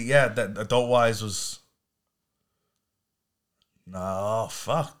 See, yeah, that adult wise was. No,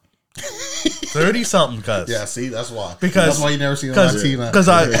 fuck. 30 something, cuz. Yeah, see, that's why. Because that's why you never seen a Latina. Because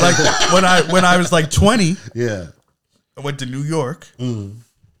I like when I was like 20. Yeah. I went to New York and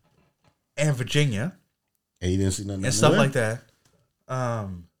Virginia. And you didn't see nothing and stuff like that.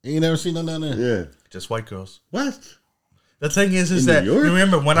 You never seen nothing down there. Yeah. Just white girls. What? The thing is In that New York? you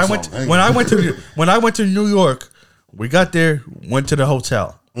remember when I went to New York, we got there, went to the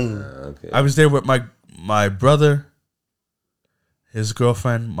hotel. Okay. I was there with my brother, his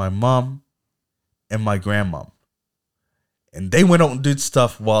girlfriend, my mom, and my grandmom. And they went out and did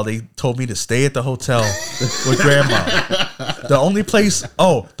stuff while they told me to stay at the hotel with grandma. The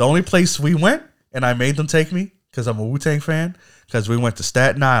only place we went, and I made them take me because I'm a Wu-Tang fan, because we went to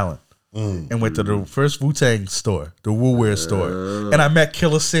Staten Island and went to the first Wu-Tang store, the Wu-Wear store. And I met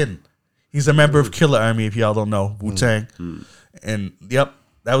Killer Sin. He's a member of Killer Army, if y'all don't know, Wu-Tang. And, yep,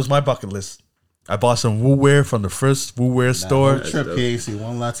 that was my bucket list. I bought some Wu-Wear from the first Wu-Wear store. No trip, KC,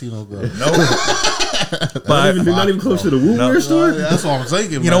 one Latino girl. No. But not even close to the Wu-Wear store? That's what I'm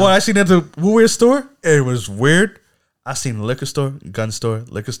thinking, You know what I seen at the Wu-Wear store? It was weird. I seen the liquor store, gun store,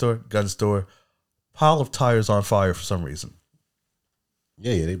 liquor store, gun store. Pile of tires on fire for some reason.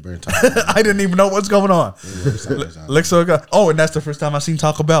 Yeah, they burn tires. I didn't even know what's going on. Liquor store. Oh, and that's the first time I seen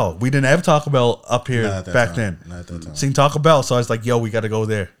Taco Bell. We didn't have Taco Bell up here back then. Not at that time. Seen Taco Bell, so I was like, yo, we got to go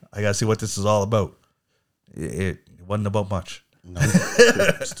there. I got to see what this is all about. It wasn't about much. No,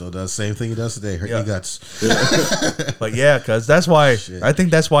 still does the same thing he does today. Hurt your guts. But yeah, because that's why I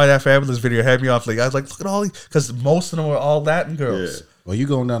think that's why that Fabulous video had me off. Like I was like, look at all these, because most of them were all Latin girls. Yeah. Well, you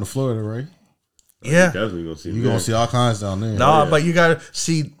going down to Florida, right? Yeah, Definitely gonna see. You gonna see all kinds down there. nah, but you gotta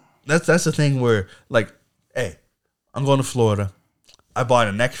see. That's the thing where like, hey, I'm going to Florida. I buy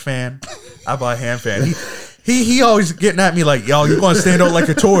a neck fan. I buy a hand fan. He always getting at me like, yo, you're going to stand out like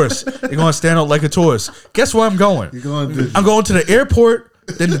a tourist. You're going to stand out like a tourist. Guess where I'm going? I'm going to the airport,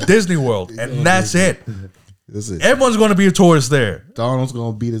 then to Disney World, and that's it. That's it. Everyone's going to be a tourist there. Donald's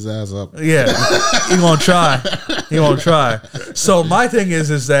going to beat his ass up. Yeah, he going to try. He going to try. So my thing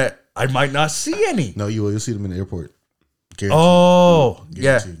is that I might not see any. No, you will. You'll see them in the airport. Guaranteed. Oh,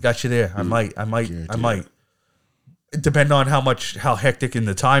 Guaranteed. yeah, got you there. I might. It depends on how hectic in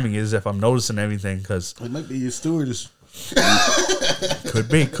the timing is if I'm noticing anything, because It might be your stewardess. could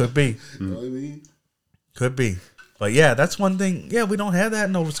be. You know what I mean? Could be. But yeah, that's one thing. Yeah, we don't have that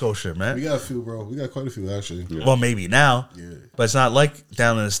in Nova Scotia, man. We got a few, bro. We got quite a few, actually. Yeah. Well, maybe now. Yeah. But it's not like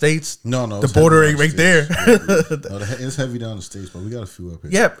down in the States. No. The border ain't right there. No, it's heavy down the States, but we got a few up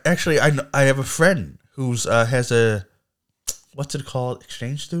here. Yeah, actually, I have a friend who's has a, what's it called?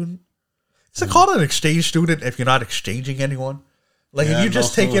 Exchange student? Is it called an exchange student if you're not exchanging anyone? Like if you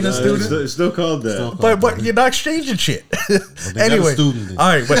just take in a student? It's still called that. But you're not exchanging shit. They Anyway, got a student then. all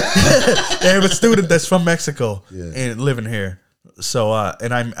right, but they have a student that's from Mexico Yeah. and living here. So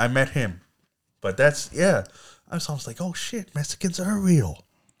and I met him, but that's I was almost like, oh shit, Mexicans are real.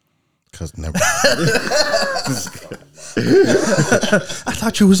 Cause never. I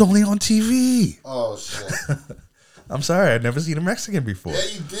thought you was only on TV. Oh shit! I'm sorry, I'd never seen a Mexican before. Yeah,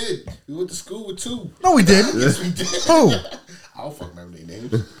 you did. We went to school with two. No, we didn't. Yes, we did. Who? I don't fucking remember their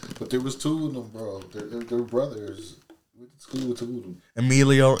names, but there was two of them, bro. They're brothers. We went to school with two of them.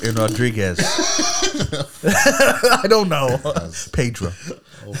 Emilio and Rodriguez. I don't know. Pedro.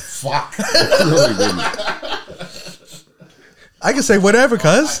 Oh fuck! I can say whatever,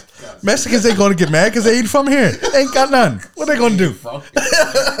 cuz Mexicans ain't gonna get mad because they ain't from here. They ain't got none. What they gonna do?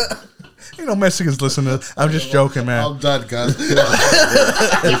 Ain't no Mexicans listening to this. I'm just joking, man. I'm done, guys. You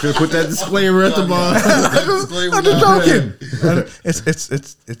should put that disclaimer at the bottom. I'm just joking.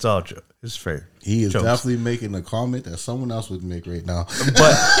 It's all joke. It's fair. He is Jokes. definitely making a comment that someone else would make right now.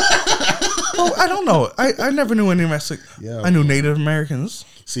 But I don't know. I never knew any Mexican. Yeah. I knew Native Americans.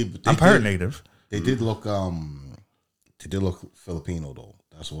 See, but I'm part Native. They did look Filipino though.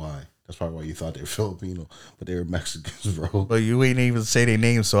 That's why. That's probably why you thought they were Filipino, but they were Mexicans, bro. But you ain't even say their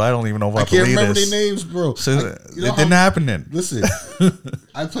names, so I don't even know if I can't believe remember this. their names, bro. So it didn't happen then. Listen,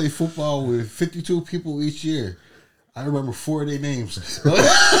 I play football with 52 people each year. I remember 4 of their names. This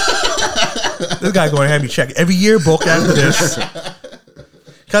guy going to have me check every yearbook after this.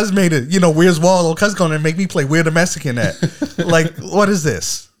 Cuz made it, where's Wallow? Cuz going to make me play Where the Mexican at. Like, what is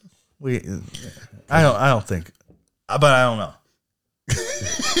this? I don't think. But I don't know.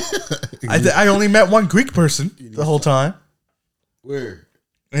 I only met one Greek person the whole time. Where?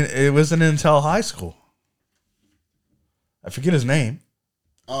 And it was in Intel High School. I forget his name.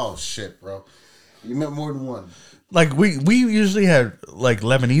 Oh shit, bro! You met more than one. Like we usually had like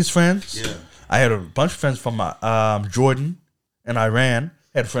Lebanese friends. Yeah. I had a bunch of friends from Jordan and Iran.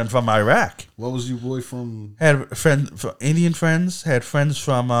 Had friends from Iraq. What was your boy from? Had friends, Indian friends. Had friends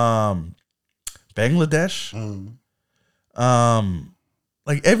from Bangladesh.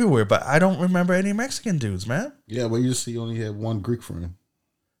 Like everywhere, but I don't remember any Mexican dudes, man. Yeah, but you see, you only had one Greek friend.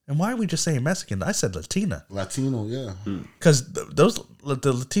 And why are we just saying Mexican? I said Latina. Latino, yeah. Because the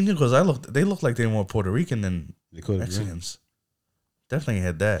Latino girls they look like they were more Puerto Rican than They could have Mexicans. Definitely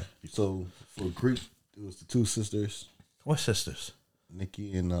had that. So for Greek, it was the two sisters, What sisters?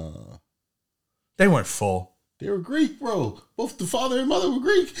 Nikki and They weren't full. they were Greek, bro. Both the father and mother were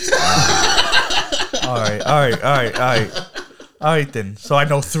Greek. All right then. So I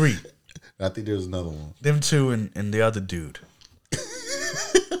know 3. I think there's another one. Them 2 and the other dude.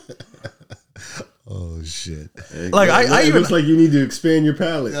 Oh shit! Like I it even looks like you need to expand your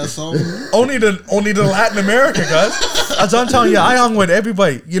palate. That's all. only the Latin America guys. As I'm telling you, I hung with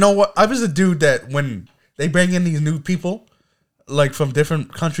everybody. You know what? I was a dude that when they bring in these new people, like from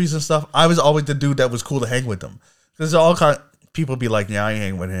different countries and stuff, I was always the dude that was cool to hang with them. Because all kind of people be like, yeah, I ain't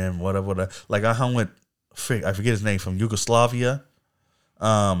hang with him, whatever. Like I hung with, I forget his name, from Yugoslavia.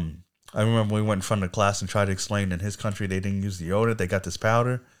 I remember we went in front of the class and tried to explain in his country they didn't use deodorant, they got this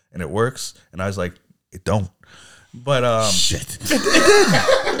powder and it works. And I was like, it don't. But Shit.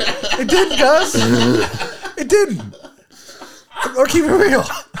 it didn't, Gus. It didn't. I'll keep it real.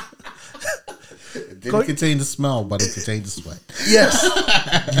 It didn't contain the smell, but it contained the sweat. Yes.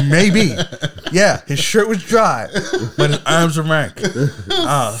 Maybe. Yeah, his shirt was dry, but his arms were rank.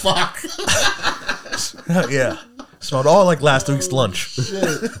 Fuck. Yeah. Smelled all like last week's lunch.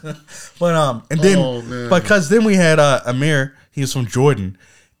 But and then because then we had Amir, he was from Jordan,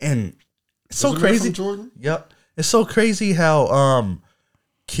 and it's so Amir crazy. from Jordan? Yep. It's so crazy how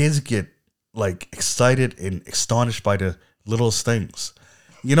kids get like excited and astonished by the littlest things.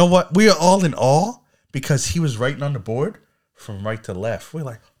 You know what? We are all in awe because he was writing on the board from right to left. We're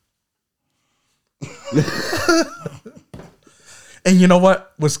like, and you know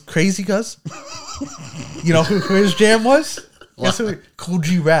what was crazy, Gus? You know who his jam was? Guess who? Cool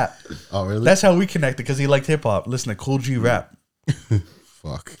G Rap. Oh, really? That's how we connected because he liked hip hop. Listen to Cool G Rap.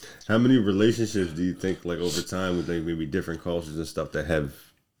 Fuck. How many relationships do you think, like over time, with like maybe different cultures and stuff that have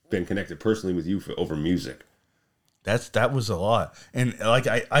been connected personally with you over music? That was a lot, and like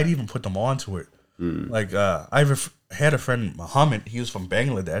I'd even put them onto it. Like I had a friend, Muhammad. He was from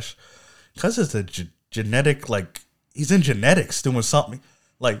Bangladesh, because it's a genetic, like he's in genetics doing something.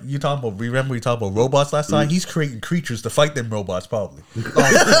 Like you talking about, remember we talked about robots last time? He's creating creatures to fight them robots, probably. I'm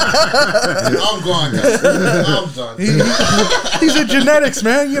gone, guys. I'm done. He's in genetics,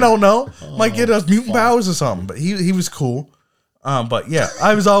 man. You don't know. Might get us mutant powers or something. But he was cool. But yeah,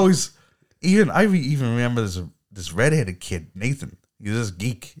 I was always I even remember this redheaded kid, Nathan. He was this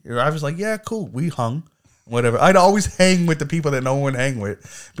geek. I was like, yeah, cool. We hung, whatever. I'd always hang with the people that no one hang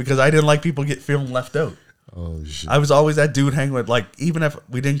with because I didn't like people feeling left out. Oh shit! I was always that dude hanging with, like, even if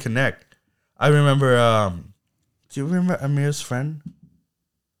we didn't connect. I remember. Do you remember Amir's friend?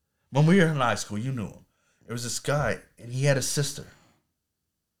 When we were in high school, you knew him. There was this guy, and he had a sister.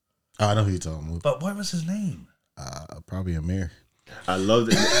 Oh, I know who you're talking about. But what was his name? Probably Amir. I love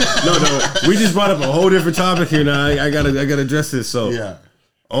it. No, we just brought up a whole different topic here. Now I gotta address this. So Yeah.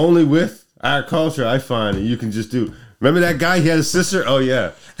 only with our culture, I find that you can just do. Remember that guy? He had a sister. Oh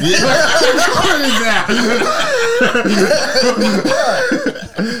yeah. What is that?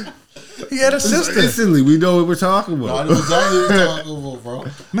 He had a sister. Instantly, we know what we're talking I about. know exactly what you're talking about, bro.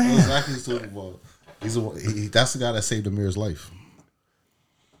 Man. I know exactly what you're talking about. That's the guy that saved Amir's life.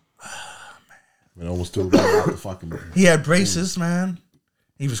 And almost threw him out the fucking. He had braces, man.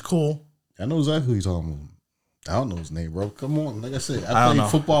 He was cool. I know exactly who he's talking about. I don't know his name, bro. Come on. Like I said, I I played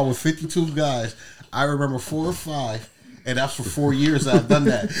football with 52 guys. I remember 4 or 5, and that's for 4 years that I've done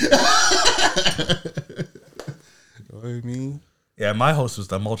that. You know what I mean? Yeah, my host was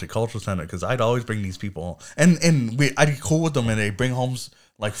the multicultural center because I'd always bring these people on. And I'd be cool with them, and they'd bring home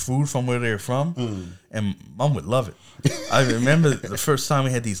like food from where they're from, and Mom would love it. I remember the first time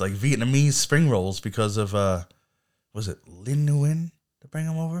we had these like Vietnamese spring rolls because of was it Lin Nguyen to bring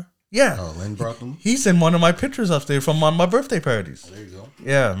them over? Yeah. Oh, Lin brought them? He's in one of my pictures up there from my birthday parties. There you go.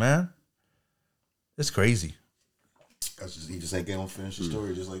 Yeah, man. It's crazy. You just ain't gonna finish the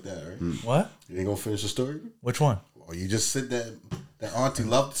story just like that, right? What? You ain't gonna finish the story? Which one? Or you just said that auntie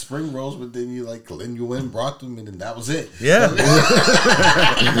loved the spring rolls, but then you like Lin Nguyen brought them, and then that was it. Yeah.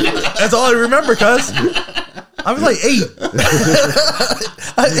 That's all I remember, cuz. I was like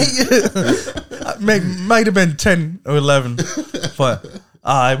 8. Might have been 10 or 11. But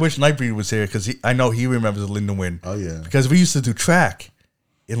I wish Nightbreed was here because I know he remembers Lin Nguyen. Oh, yeah. Because we used to do track,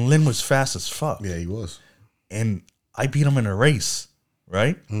 and Lin was fast as fuck. Yeah, he was. And I beat him in a race,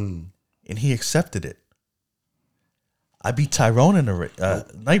 right? And he accepted it. I beat Tyrone in a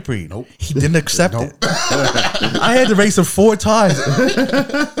Nightbreed. Nope. He didn't accept it. I had to race him 4 times.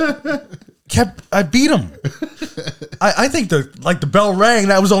 I beat him. I think the bell rang.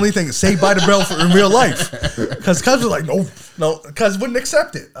 That was the only thing saved by the bell in real life. Because Cuz was like, no, Cuz wouldn't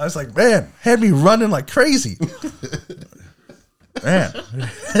accept it. I was like, man, had me running like crazy. Man,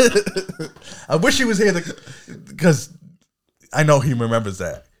 I wish he was here because I know he remembers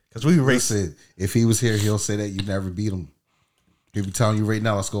that. Because we raced. Listen, if he was here, he'll say that you never beat him. He'll be telling you right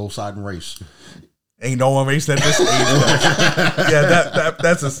now, let's go outside and race. Ain't no one racing at this age. Yeah,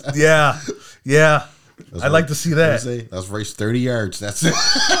 that's yeah. I'd like to see that. Let's race 30 yards. That's it.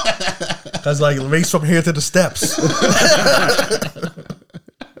 Because like race from here to the steps.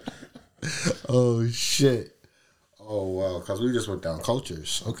 Oh shit. Oh wow. Because we just went down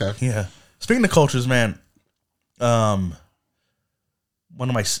cultures. Okay. Yeah. Speaking of cultures, man. One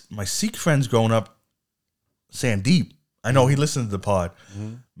of my Sikh friends growing up, Sandeep. I know he listened to the pod.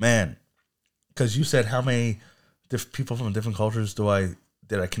 Man, because you said how many people from different cultures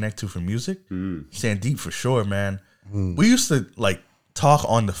did I connect to for music? Sandeep for sure, man. We used to like talk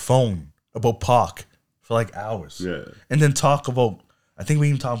on the phone about Pac for like hours. Yeah. And then talk about, I think we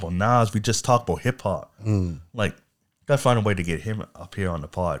even talk about Nas. We just talk about hip hop. Like, gotta find a way to get him up here on the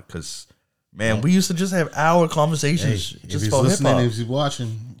pod because, man, we used to just have hour conversations just about hip hop. If he's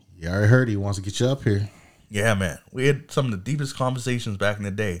watching, you already heard he wants to get you up here. Yeah, man. We had some of the deepest conversations back in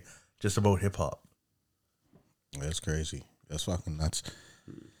the day just about hip hop. That's crazy. That's fucking nuts.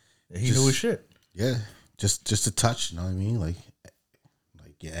 He knew his shit. Yeah, just a touch. You know what I mean? Like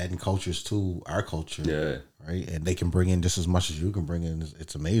you're adding cultures to our culture. Yeah. Right, and they can bring in just as much as you can bring in.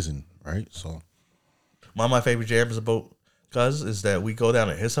 It's amazing, right? So, one of my favorite jams about Cuz is that we go down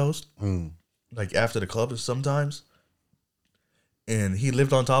to his house, like after the club sometimes. And he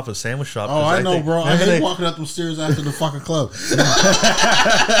lived on top of a sandwich shop. Oh, I know, bro. I hate walking up them stairs after the fucking club.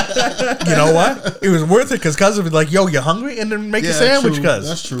 You know what? It was worth it because Cuz would be like, "Yo, you hungry?" And then make a sandwich, Cuz.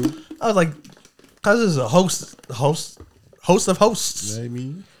 That's true. I was like, Cuz is a host of hosts. You know what I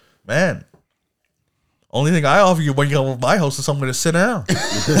mean? Man. Only thing I offer you when you go with my host is somewhere to sit down.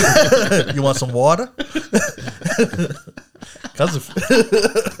 You want some water?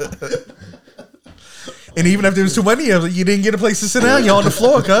 And even if there was too many of them, you didn't get a place to sit down. You're on the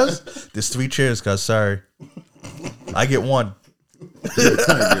floor, Cuz. There's 3 chairs, Cuz. Sorry. I get one. You're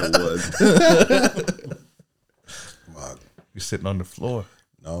sitting on the floor.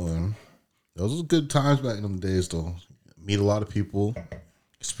 No, man. Those were good times back in them days, though. Meet a lot of people,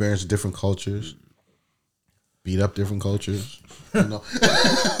 experience different cultures, beat up different cultures. You know?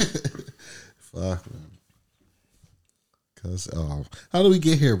 Fuck, man. Cause how do we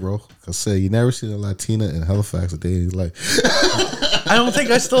get here, bro? Cause say you never seen a Latina in Halifax a day in your life. I don't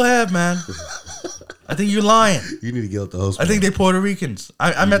think I still have, man. I think you're lying. You need to get out the host. I think they're Puerto Ricans.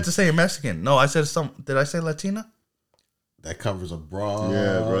 I meant to say Mexican. No, I said some. Did I say Latina? That covers a broad,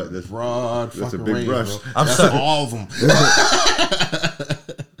 That's fucking a big range, brush. bro. I'm That's sorry. all of them.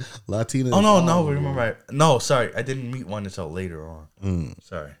 Latina. Oh no, remember right? No, sorry, I didn't meet one until later on.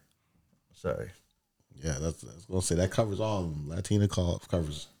 Sorry. Yeah, that's I was gonna say that covers all of them. Latina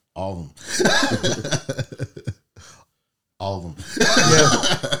covers all of them. All of them. Yeah,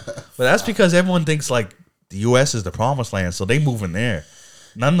 but that's because everyone thinks like the U.S. is the promised land, so they move in there.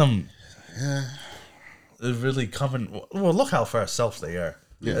 None of them is really coming. Well, look how far south they are.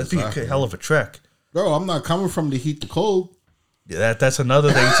 Yeah, That'd be exactly. a hell of a trek. Bro, I'm not coming from the heat to cold. Yeah, that's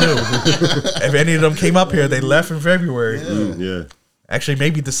another thing too. If any of them came up here, they left in February. Yeah. Actually,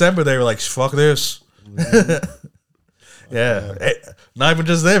 maybe December. They were like, "Fuck this." Yeah, not even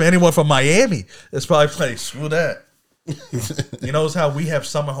just them. Anyone from Miami, it's probably like, "Screw that." You know how we have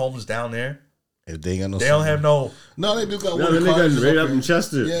summer homes down there. If they got no, They don't have no. No, they do got No, winter they got cottages right up up here. in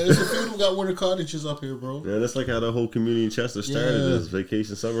Chester. Yeah, there's a few who got winter cottages up here, bro. Yeah, that's like how the whole community in Chester started. Yeah. As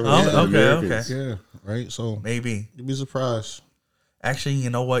vacation summer Oh, homes for okay, Americans. okay. Yeah, right. So Maybe. you'd be surprised. Actually, you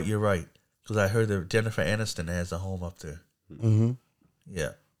know what? You're right. Because I heard that Jennifer Aniston has a home up there. Mm-hmm. Yeah.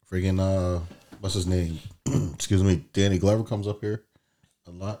 Freaking what's his name? Excuse me. Danny Glover comes up here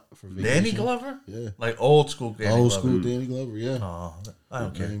a lot for vacation. Danny Glover? Yeah. Like old school Danny Old Glover. school Danny Glover. Yeah. Oh, I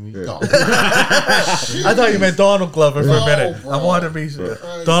don't care. No. I thought you meant Donald Glover for a No, minute. bro. I wanted to be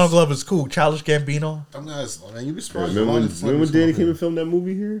Donald Glover's cool. Childish Gambino. I'm not. Man, you'd be surprised. Remember when Danny came and filmed that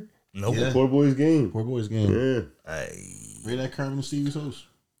movie here? Nope. Yeah. Poor Boy's Game. Poor Boys Game. Yeah. Right at Carmen and Stevie's house.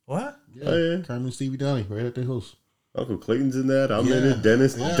 What? Yeah. Oh, yeah. Carmen and Stevie Downey. Right at their house. Uncle Clayton's in that. I'm in Yeah. it.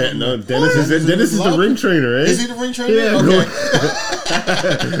 Dennis. Yeah. Dennis is in. Dennis is the ring trainer, eh? Is he the ring trainer? Yeah, Okay.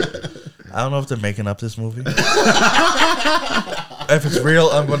 I don't know if they're making up this movie. If it's real,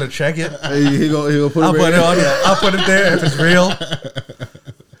 I'm going to check it. He gonna put I'll it put right it on. I'll put it there if it's real.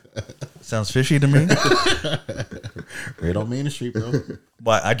 Sounds fishy to me. Right on Main Street, bro.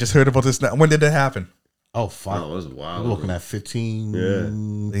 But I just heard about this now. When did it happen? Oh, fuck. Oh, it was wild. We're looking at 15.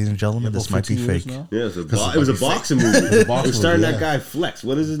 Ladies and gentlemen, this might be fake. Yeah, it was a boxing movie. It was starring that guy Flex.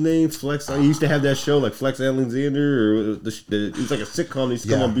 What is his name? Flex. He used to have that show like Flex Alexander, or it was like a sitcom. He used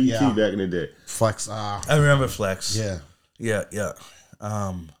to come on BT back in the day. Flex. I remember Flex. Yeah. Yeah.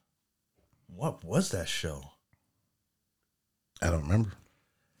 What was that show? I don't remember.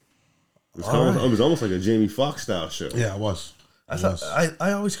 It was almost like a Jamie Foxx style show. Yeah, it was. I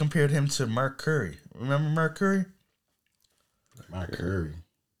always compared him to Mark Curry. Remember Mark Curry? Mark Curry.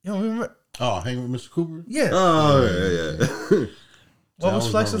 You don't remember? Oh, hanging with Mr. Cooper? Yeah. Oh yeah. What was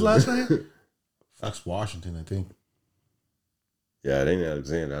Flex's last name? Flex Washington, I think. Yeah, it ain't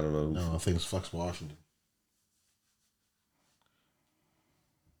Alexander. I don't know. No, I think it's Flex Washington.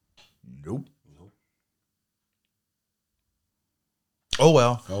 Nope. Oh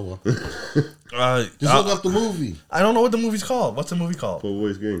well. Oh, well. Just look up the movie. I don't know what the movie's called. What's the movie called? Poor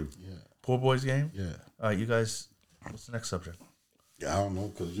Boy's Game. Poor Boy's Game? Yeah. All right, you guys, what's the next subject? Yeah, I don't know,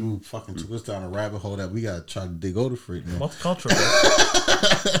 because you fucking took us down a rabbit hole that we got to try to dig out for it, man. Multicultural.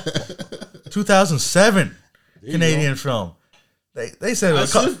 2007 Canadian film. They said I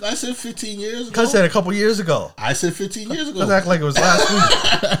said 15 years ago. I said a couple years ago. I said 15 years ago. Let's act like it was last week.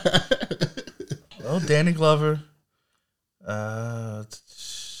 Well, Danny Glover.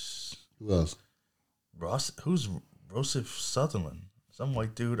 Who else? Who's Rossif Sutherland? Some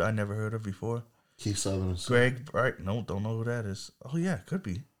white dude I never heard of before. Keith Sutherland. Greg Bright. No, don't know who that is. Oh yeah, could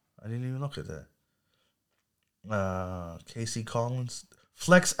be. I didn't even look at that. Casey Collins.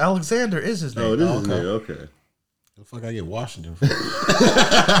 Flex Alexander is his name. Oh, it is his name. Okay. The fuck I get Washington from?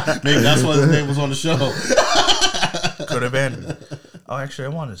 Maybe that's why his name was on the show. Could have been. Oh, actually,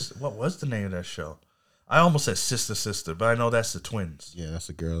 what was the name of that show? I almost said Sister, but I know that's the twins. Yeah, that's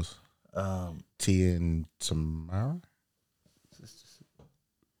the girls. Tia and Tamara?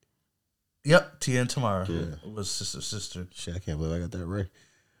 Yep, Tia and Tamara. Yeah. It was sister. Shit, I can't believe I got that right.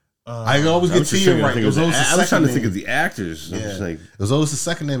 I always get Tia right. I was trying to think of the actors. Yeah. Like, it was always the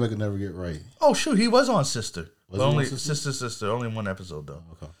second name I could never get right. Oh shoot, he was on Sister. Was But he on only Sister? Sister. Only one episode though.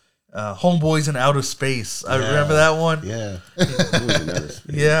 Okay. Homeboys in Outer Space. I remember that one. Yeah.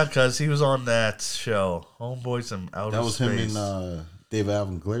 Yeah, because he was on that show, Homeboys in Outer Space. That was him and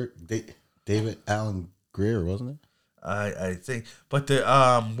David Allen Greer, wasn't it? I think, but the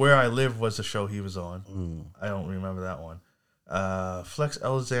Where I Live was the show he was on. I don't remember that one. Flex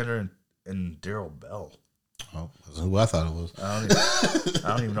Alexander and Daryl Bell. Oh, that's who I thought it was. I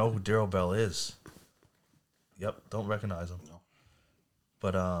don't even know who Daryl Bell is. Yep, don't recognize him. No.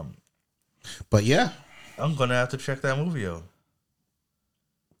 But yeah, I'm gonna have to check that movie out.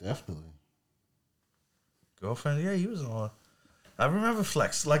 Definitely. Girlfriend, yeah, he was on. I remember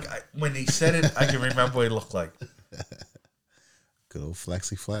Flex. Like when he said it, I can remember what he looked like. Good old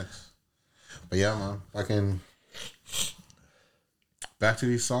Flexy Flex. But yeah, man, I can. Back to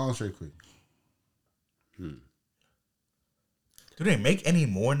these songs real quick. Do they make any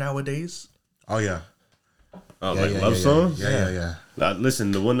more nowadays? Oh yeah. Oh, like love songs? Yeah.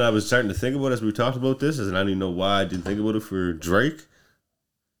 Listen, the one I was starting to think about as we talked about this is, and I don't even know why I didn't think about it for Drake.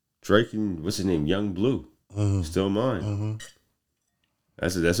 Drake and what's his name, Young Blue, Still Mine. Mm-hmm.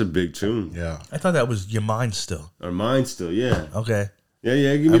 That's a big tune. Yeah. I thought that was Your Mind Still. Or Mine Still, yeah. Okay.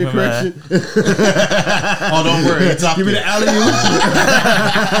 Yeah. Give me the correction. Oh, don't worry. It's up Give me the alley-oop.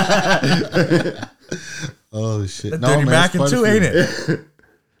 Oh shit! That Dirty Mac too, ain't it?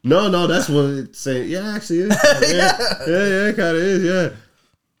 No, that's what it's saying. Yeah, actually, it is. Yeah, it kind of is. Yeah.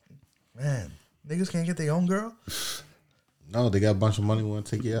 Man, niggas can't get their own girl. No, they got a bunch of money. Want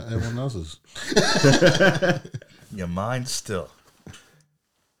to take you out everyone else's. Your mind still.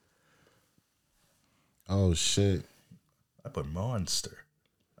 Oh shit! I put monster.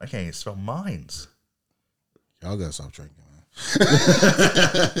 I can't even spell mines. Y'all gotta stop drinking, man.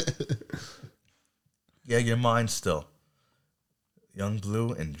 Yeah, your mind still. Young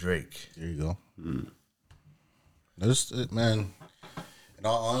Blue and Drake. There you go. This man. In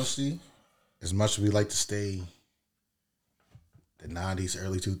all honesty, as much as we like to stay the 90s,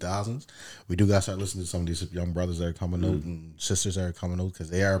 early 2000s, we do gotta start listening to some of these young brothers that are coming out and sisters that are coming out because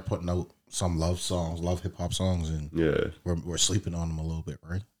they are putting out some love songs, love hip hop songs, and we're sleeping on them a little bit,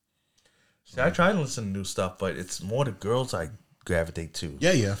 right? See, I try to listen to new stuff, but it's more the girls I gravitate to.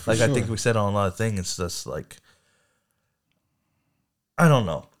 Yeah, for like sure. I think we said on a lot of things. It's just like I don't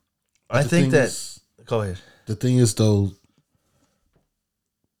know. I think that. Go ahead. The thing is, though,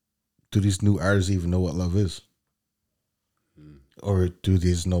 do these new artists even know what love is? Or do they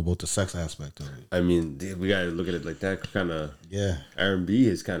just know about the sex aspect of it? I mean, we gotta look at it like that. Kind of, Yeah. R&B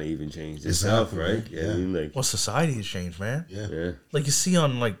has kind of even changed itself, Exactly, right? yeah. I mean, like, Well, society has changed, man. Yeah. Like you see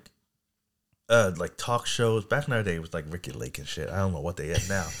on like talk shows back in our day, it was like Ricky Lake and shit. I don't know what they at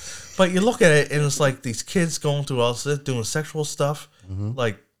now, but you look at it and it's like these kids going through all this, doing sexual stuff,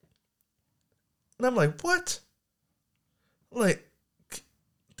 like, and I'm like, what? Like,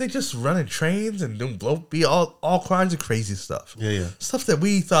 they just running trains and doing all kinds of crazy stuff. Yeah. Stuff that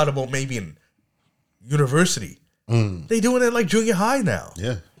we thought about maybe in university. They doing it like junior high now.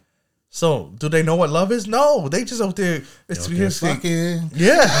 Yeah. So, do they know what love is? No, they just out there experiencing. Fucking.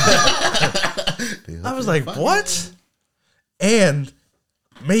 Yeah. I was like, what? And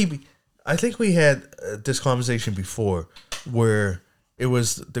maybe, I think we had this conversation before where it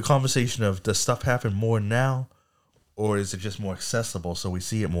was the conversation of does stuff happen more now or is it just more accessible so we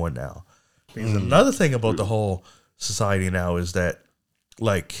see it more now? Because another thing about the whole society now is that,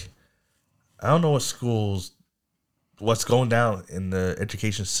 like, I don't know what's going down in the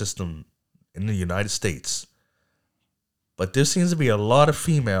education system in the United States, but there seems to be a lot of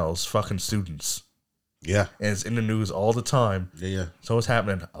females fucking students. Yeah. And it's in the news all the time. Yeah. So it's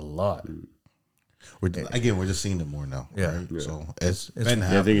happening a lot. We're just seeing it more now. Yeah. Right? Yeah. So it's been I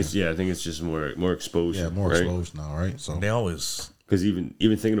happening. think it's just more exposure. Yeah, more right? exposed now, right? So They always. Because even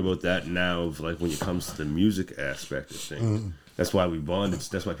thinking about that now, of like when it comes to the music aspect of things, that's why we bonded.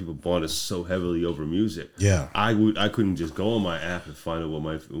 That's why people bonded so heavily over music. Yeah. I couldn't just go on my app and find out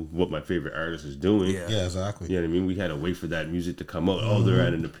what my favorite artist is doing. Yeah. exactly. You know what I mean? We had to wait for that music to come out. Oh, they're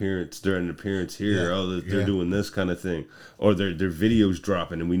at an appearance. They're at an appearance here. Yeah. Oh, they're doing this kind of thing. Or their videos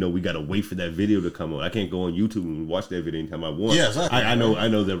dropping, and we know we got to wait for that video to come out. I can't go on YouTube and watch that video anytime I want. Yeah, exactly. I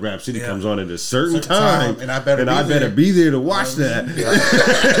know that Rap City comes on at a certain time, and I better be there to watch that.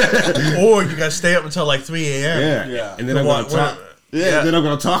 Or you gotta stay up until like 3 a.m. Yeah. And then I'm gonna talk. Then I'm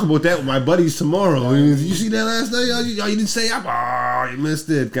gonna talk about that with my buddies tomorrow. Did you see that last night? Oh, you didn't say up. Oh, you missed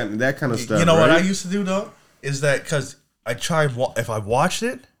it. That kind of stuff. You know what I right? used to do though is that because I tried if I watched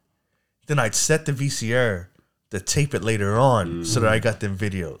it, then I'd set the VCR to tape it later on so that I got them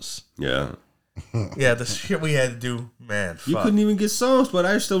videos. Yeah. Yeah, the shit we had to do, man. You fuck. couldn't even get songs, but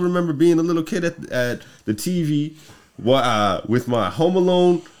I still remember being a little kid at the TV with my Home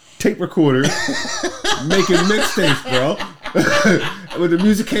Alone tape recorder making mixtapes, bro. When the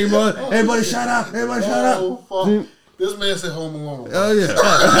music came on, everybody shut up. Everybody shut up. Fuck. This man said Home Alone. Oh, yeah.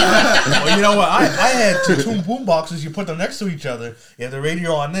 Well, you know what? I had two boom boxes. You put them next to each other. You have the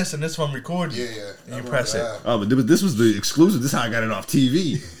radio on this, and this one records. Yeah. And you press it. Oh, but this was the exclusive. This is how I got it off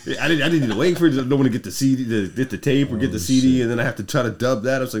TV. I didn't need to wait for it. I don't want to get the CD, get the tape, or get the CD, and then I have to try to dub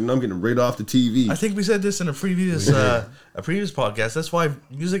that. I was like, no, I'm getting it right off the TV. I think we said this in a previous podcast. That's why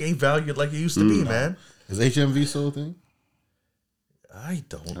music ain't valued like it used to be, man. Is HMV still a thing? I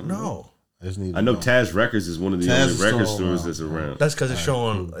don't know. I know Taz Records is one of the Taz only is record still stores around. that's around. That's because it's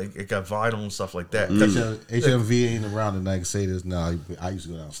showing like it got vinyl and stuff like that. HMV ain't around, and I can say this now. I used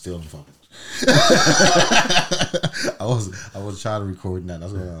to go down and steal them fuckers. I was trying to record that.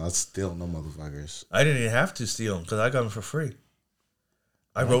 That's what I was stealing them motherfuckers. I didn't even have to steal them because I got them for free.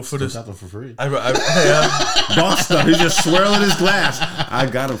 I wrote for this. Got them for free. Boss stuff. He's just swirling his glass. I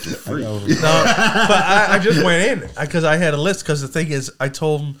got him for free. No, but I just went in because I had a list. Because the thing is, I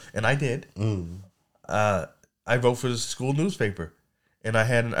told them, and I did. I wrote for the school newspaper, and I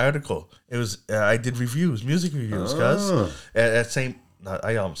had an article. It was I did reviews, music reviews, cuz at St.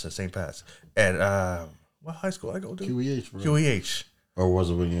 I almost said St. Pat's. At what high school I go to? QEH, bro. QEH. Or was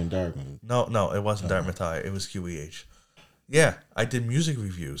it when you were in Dartmouth? No, it wasn't Dartmouth High. It was QEH. Yeah, I did music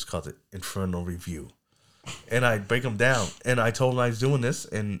reviews called it Infernal Review. And I'd break them down. And I told them I was doing this,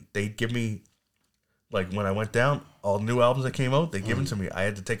 and they'd give me, like, when I went down, all new albums that came out, they'd give them to me. I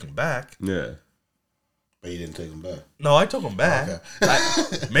had to take them back. Yeah. But you didn't take them back. No, I took them back. Okay.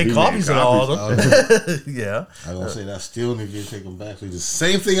 I made copies of all of them. Yeah. I don't say that still if you didn't take them back. So the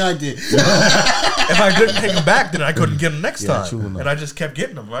same thing I did. If I didn't take them back, then I couldn't get them next Yeah, time. true enough. And I just kept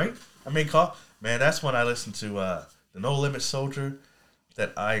getting them, right? I made man, that's when I listened to the No Limit Soldier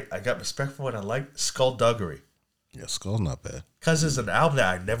that I got respect for and I like, Skullduggery. Yeah, Skull's not bad. Because it's an album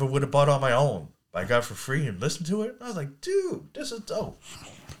that I never would have bought on my own. But I got it for free and listened to it. I was like, dude, this is dope.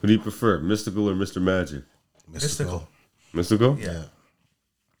 Who do you prefer, Mystical or Mr. Magic? Mystical. Mystical? Yeah.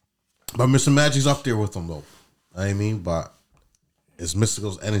 But Mr. Magic's up there with them, though. I mean, but it's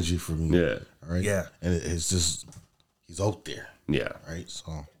Mystical's energy for me. Yeah. All right? Yeah. And it's just, he's out there. Yeah. Right?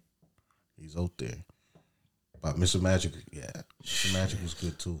 So, he's out there. But Mr. Magic, yeah. Mr. Magic was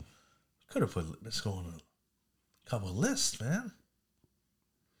good, too. Could have put this on a couple of lists, man.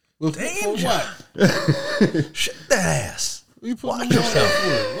 Well, Danger. What? Shit that ass. You put Watch them on yourself.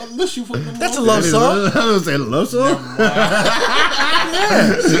 for? What list you put them That's a on? love song. I was saying love song?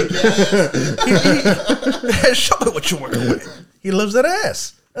 Show me what you're working with. He loves that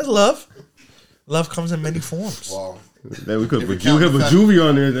ass. That's love. Love comes in many forms. Wow. Then we could put Juvie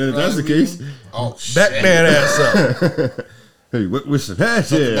on there. Then if that's the case. Oh, shit. Back man ass up. Hey, with some hash,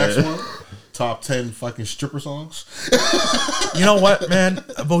 So the next yeah. one, top 10 fucking stripper songs. You know what, man?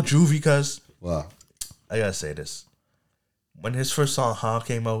 About Juvie, because Wow. I gotta say this. When his first song "Ha"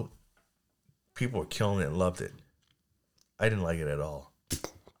 came out, people were killing it and loved it. I didn't like it at all.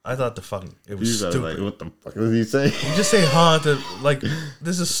 I thought it was You stupid. like, what the fuck did he say? You just say "Ha" to like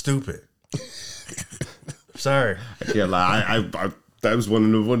this is stupid. Sorry. I can't lie. I that was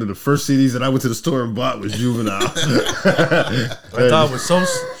one of the first CDs that I went to the store and bought was Juvenile. I thought it was so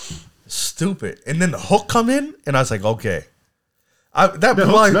stupid. And then the hook come in, and I was like, okay. That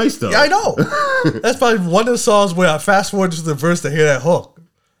hook's nice, though. Yeah, I know. That's probably one of the songs where I fast forward to the verse to hear that hook.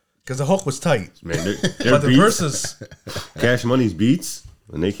 Because the hook was tight. Man, But the beats, verses, Cash Money's beats,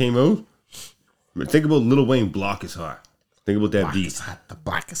 when they came out, think about Lil Wayne Block is Hot. Think about that Black beat. is hot. The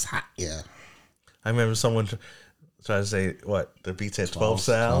black is hot. Yeah. I remember someone trying to say, what, the beats had 12 12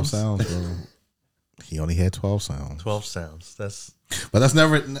 sounds? sounds, bro. He only had 12 sounds. 12 sounds. That's But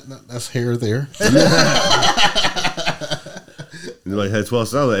that's here or there. And like had 12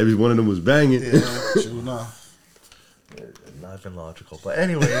 sounds, like every one of them was banging. Yeah, true enough. not even logical. But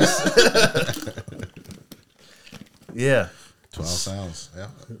anyways. Yeah. 12 sounds. Yeah.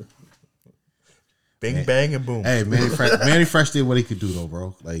 Bing, bang, and boom. Hey, Manny Fresh did what he could do, though,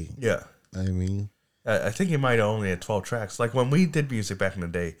 bro. Like, Yeah. I mean, I think he might have only had 12 tracks. Like when we did music back in the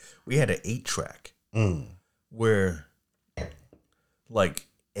day, we had an 8-track where, like,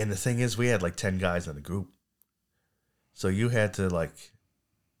 and the thing is, we had like 10 guys in the group. So you had to like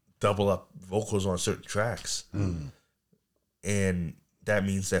double up vocals on certain tracks. And that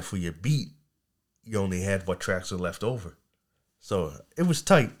means that for your beat, you only had what tracks were left over. So it was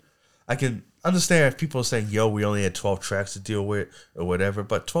tight. I can understand if people are saying, yo, we only had 12 tracks to deal with or whatever,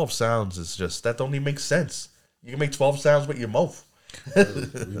 but 12 sounds is just, that don't even make sense. You can make 12 sounds with your mouth. we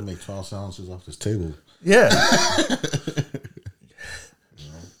can make 12 sounds off this table. Yeah.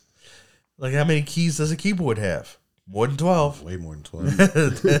 Like how many keys does a keyboard have? More than 12. Way more than 12.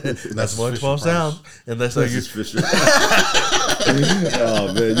 That's more than 12 sounds. Unless That's you're, just Fisher.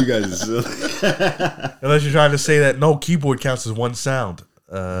 Oh man, you guys are silly. unless you're trying to say that no keyboard counts as one sound.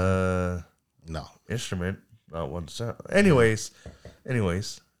 No. Instrument, not one sound. Anyways.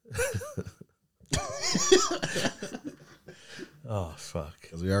 Oh fuck!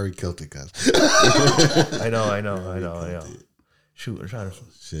 Because we already killed it, guys. I know. Shoot, I'm trying to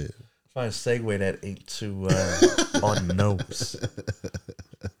Shit. segue that into on the nose.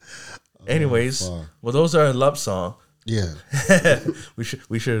 Anyways, well, those are a love song. Yeah. we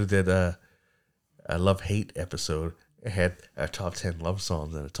should have did a love hate episode. It had our top 10 love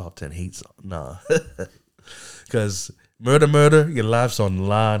songs and a top 10 hate song. Nah, because murder, your life's on the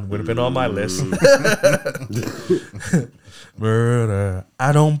line would have been on my list. Murder,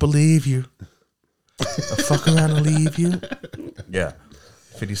 I don't believe you. I fuck around and leave you. Yeah,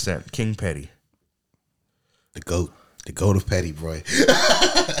 50 Cent, King Petty. The goat of Petty, boy.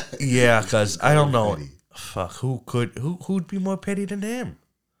 Yeah, because I don't know. Petty. Fuck, who'd be more petty than him?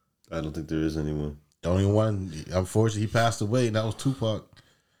 I don't think there is anyone. The only one, unfortunately, he passed away, and that was Tupac.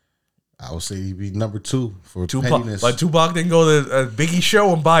 I would say he'd be number 2 for Tupac, pettiness. but Tupac didn't go to a Biggie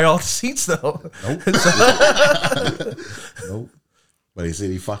show and buy all the seats though. Nope. Nope. But he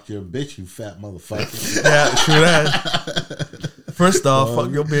said he fucked your bitch, you fat motherfucker. Yeah, true that. First off, fuck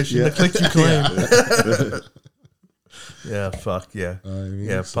your bitch and the click you claim. Yeah, fuck yeah. I mean,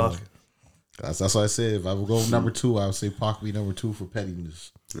 yeah, so, fuck. That's what I said. If I would go number 2, I would say Pac be number 2 for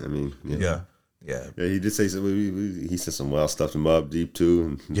pettiness. I mean, Yeah. He did say some. He said some wild stuff to Mobb Deep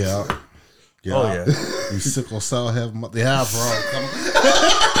too. Yeah. Yeah. Oh yeah. You sickle cell have yeah, bro. Come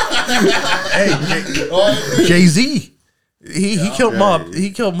Hey, Jay-Z. He killed Mob.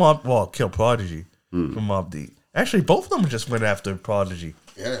 He killed Mob. Well, killed Prodigy from Mobb Deep. Actually, both of them just went after Prodigy.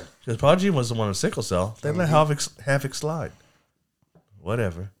 Yeah. Because Prodigy was the one with sickle cell. They let Havoc slide.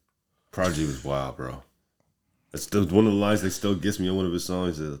 Whatever. Prodigy was wild, bro. That's still one of the lines that still gets me on one of his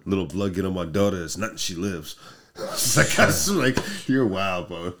songs. Little blood get on my daughter. It's nothing she lives. It's like you're wild,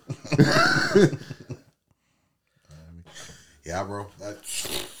 bro. Yeah, bro.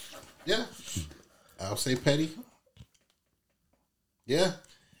 Yeah. I'll say petty. Yeah.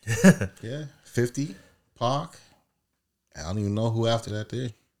 Yeah. 50. Pac. I don't even know who after that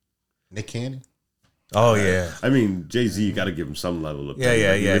did. Nick Cannon. Oh yeah. I mean, Jay-Z, you got to give him some level of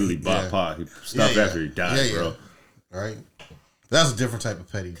Yeah. He literally bought Pac. He stopped after he died, bro. Right. That's a different type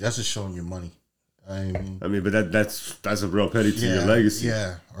of petty. That's just showing your money. I mean, but that's a real petty to your legacy.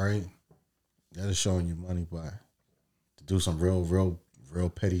 Yeah, right. That is showing you money, but to do some real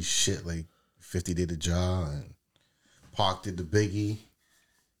petty shit like 50 did the job and Pac did the Biggie,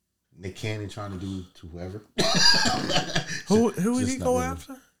 Nick Cannon trying to do to whoever. Who did he go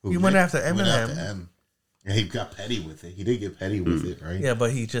after? He went after Eminem. Went after M. And he got petty with it. He did get petty with it, right? Yeah,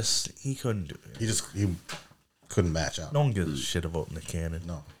 but he couldn't do it. He couldn't match up. No one gives a shit about Nick Cannon.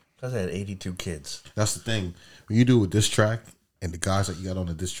 No. Because I had 82 kids. That's the thing. When you do with this track and the guys that you got on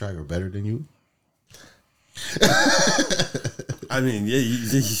the diss track are better than you. I mean, you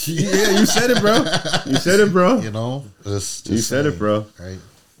said it, bro. You said it, bro. You know? Just you said it, bro. Right?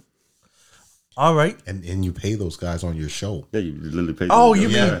 All right. And you pay those guys on your show. Yeah, you literally paid. Oh, you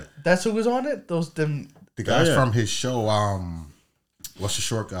mean that's who was on it? The guys from his show, what's the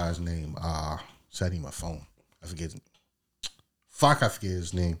short guy's name? Said my phone. I forget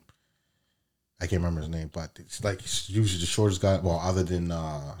his name. I can't remember his name, but it's like he's usually the shortest guy. Well, other than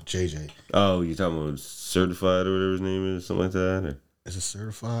JJ. Oh, you talking about Certified or whatever his name is, something like that? Or? Is it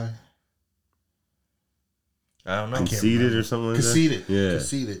Certified? I don't know. Conceited or something like Conceited. that? Yeah.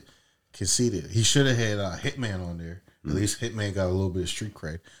 Conceited. He should have had Hitman on there. At least Hitman got a little bit of street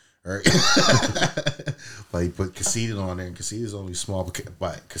cred. Right? But he put Conceited on there, and Conceited's only small,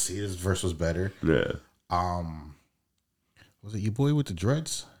 but Conceited's verse was better. Yeah. Was it your boy with the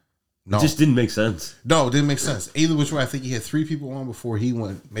dreads? No. It just didn't make sense. No, it didn't make sense. Either which way, I think he had 3 people on before he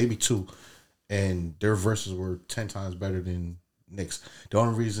went, maybe 2. And their verses were 10 times better than Nick's. The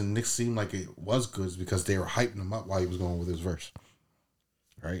only reason Nick seemed like it was good is because they were hyping him up while he was going with his verse.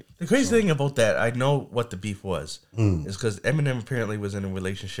 Right? The crazy thing about that, I know what the beef was. Is because Eminem apparently was in a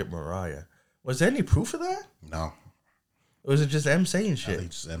relationship with Mariah. Was there any proof of that? No. Or was it just M saying shit? I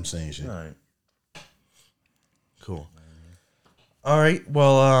think just them saying shit. All right. Cool. All right.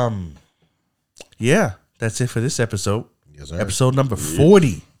 Well, yeah, that's it for this episode. Yes, sir. Episode number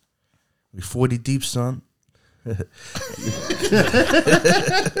 40. We 40 deep, son.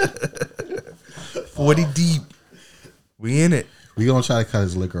 40 deep. We in it. We gonna try to cut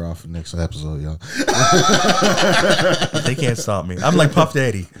his liquor off in the next episode, y'all. They can't stop me. I'm like Puff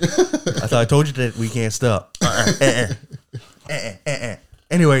Daddy. I told you that we can't stop.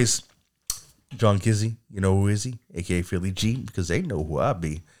 Anyways, John Kizzy, you know who is he? AKA Philly G, because they know who I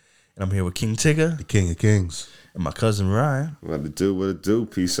be. And I'm here with King Tigger. The King of Kings. And my cousin Ryan. What it do?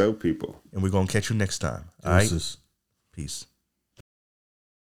 Peace out, people. And we're going to catch you next time. All right? Peace.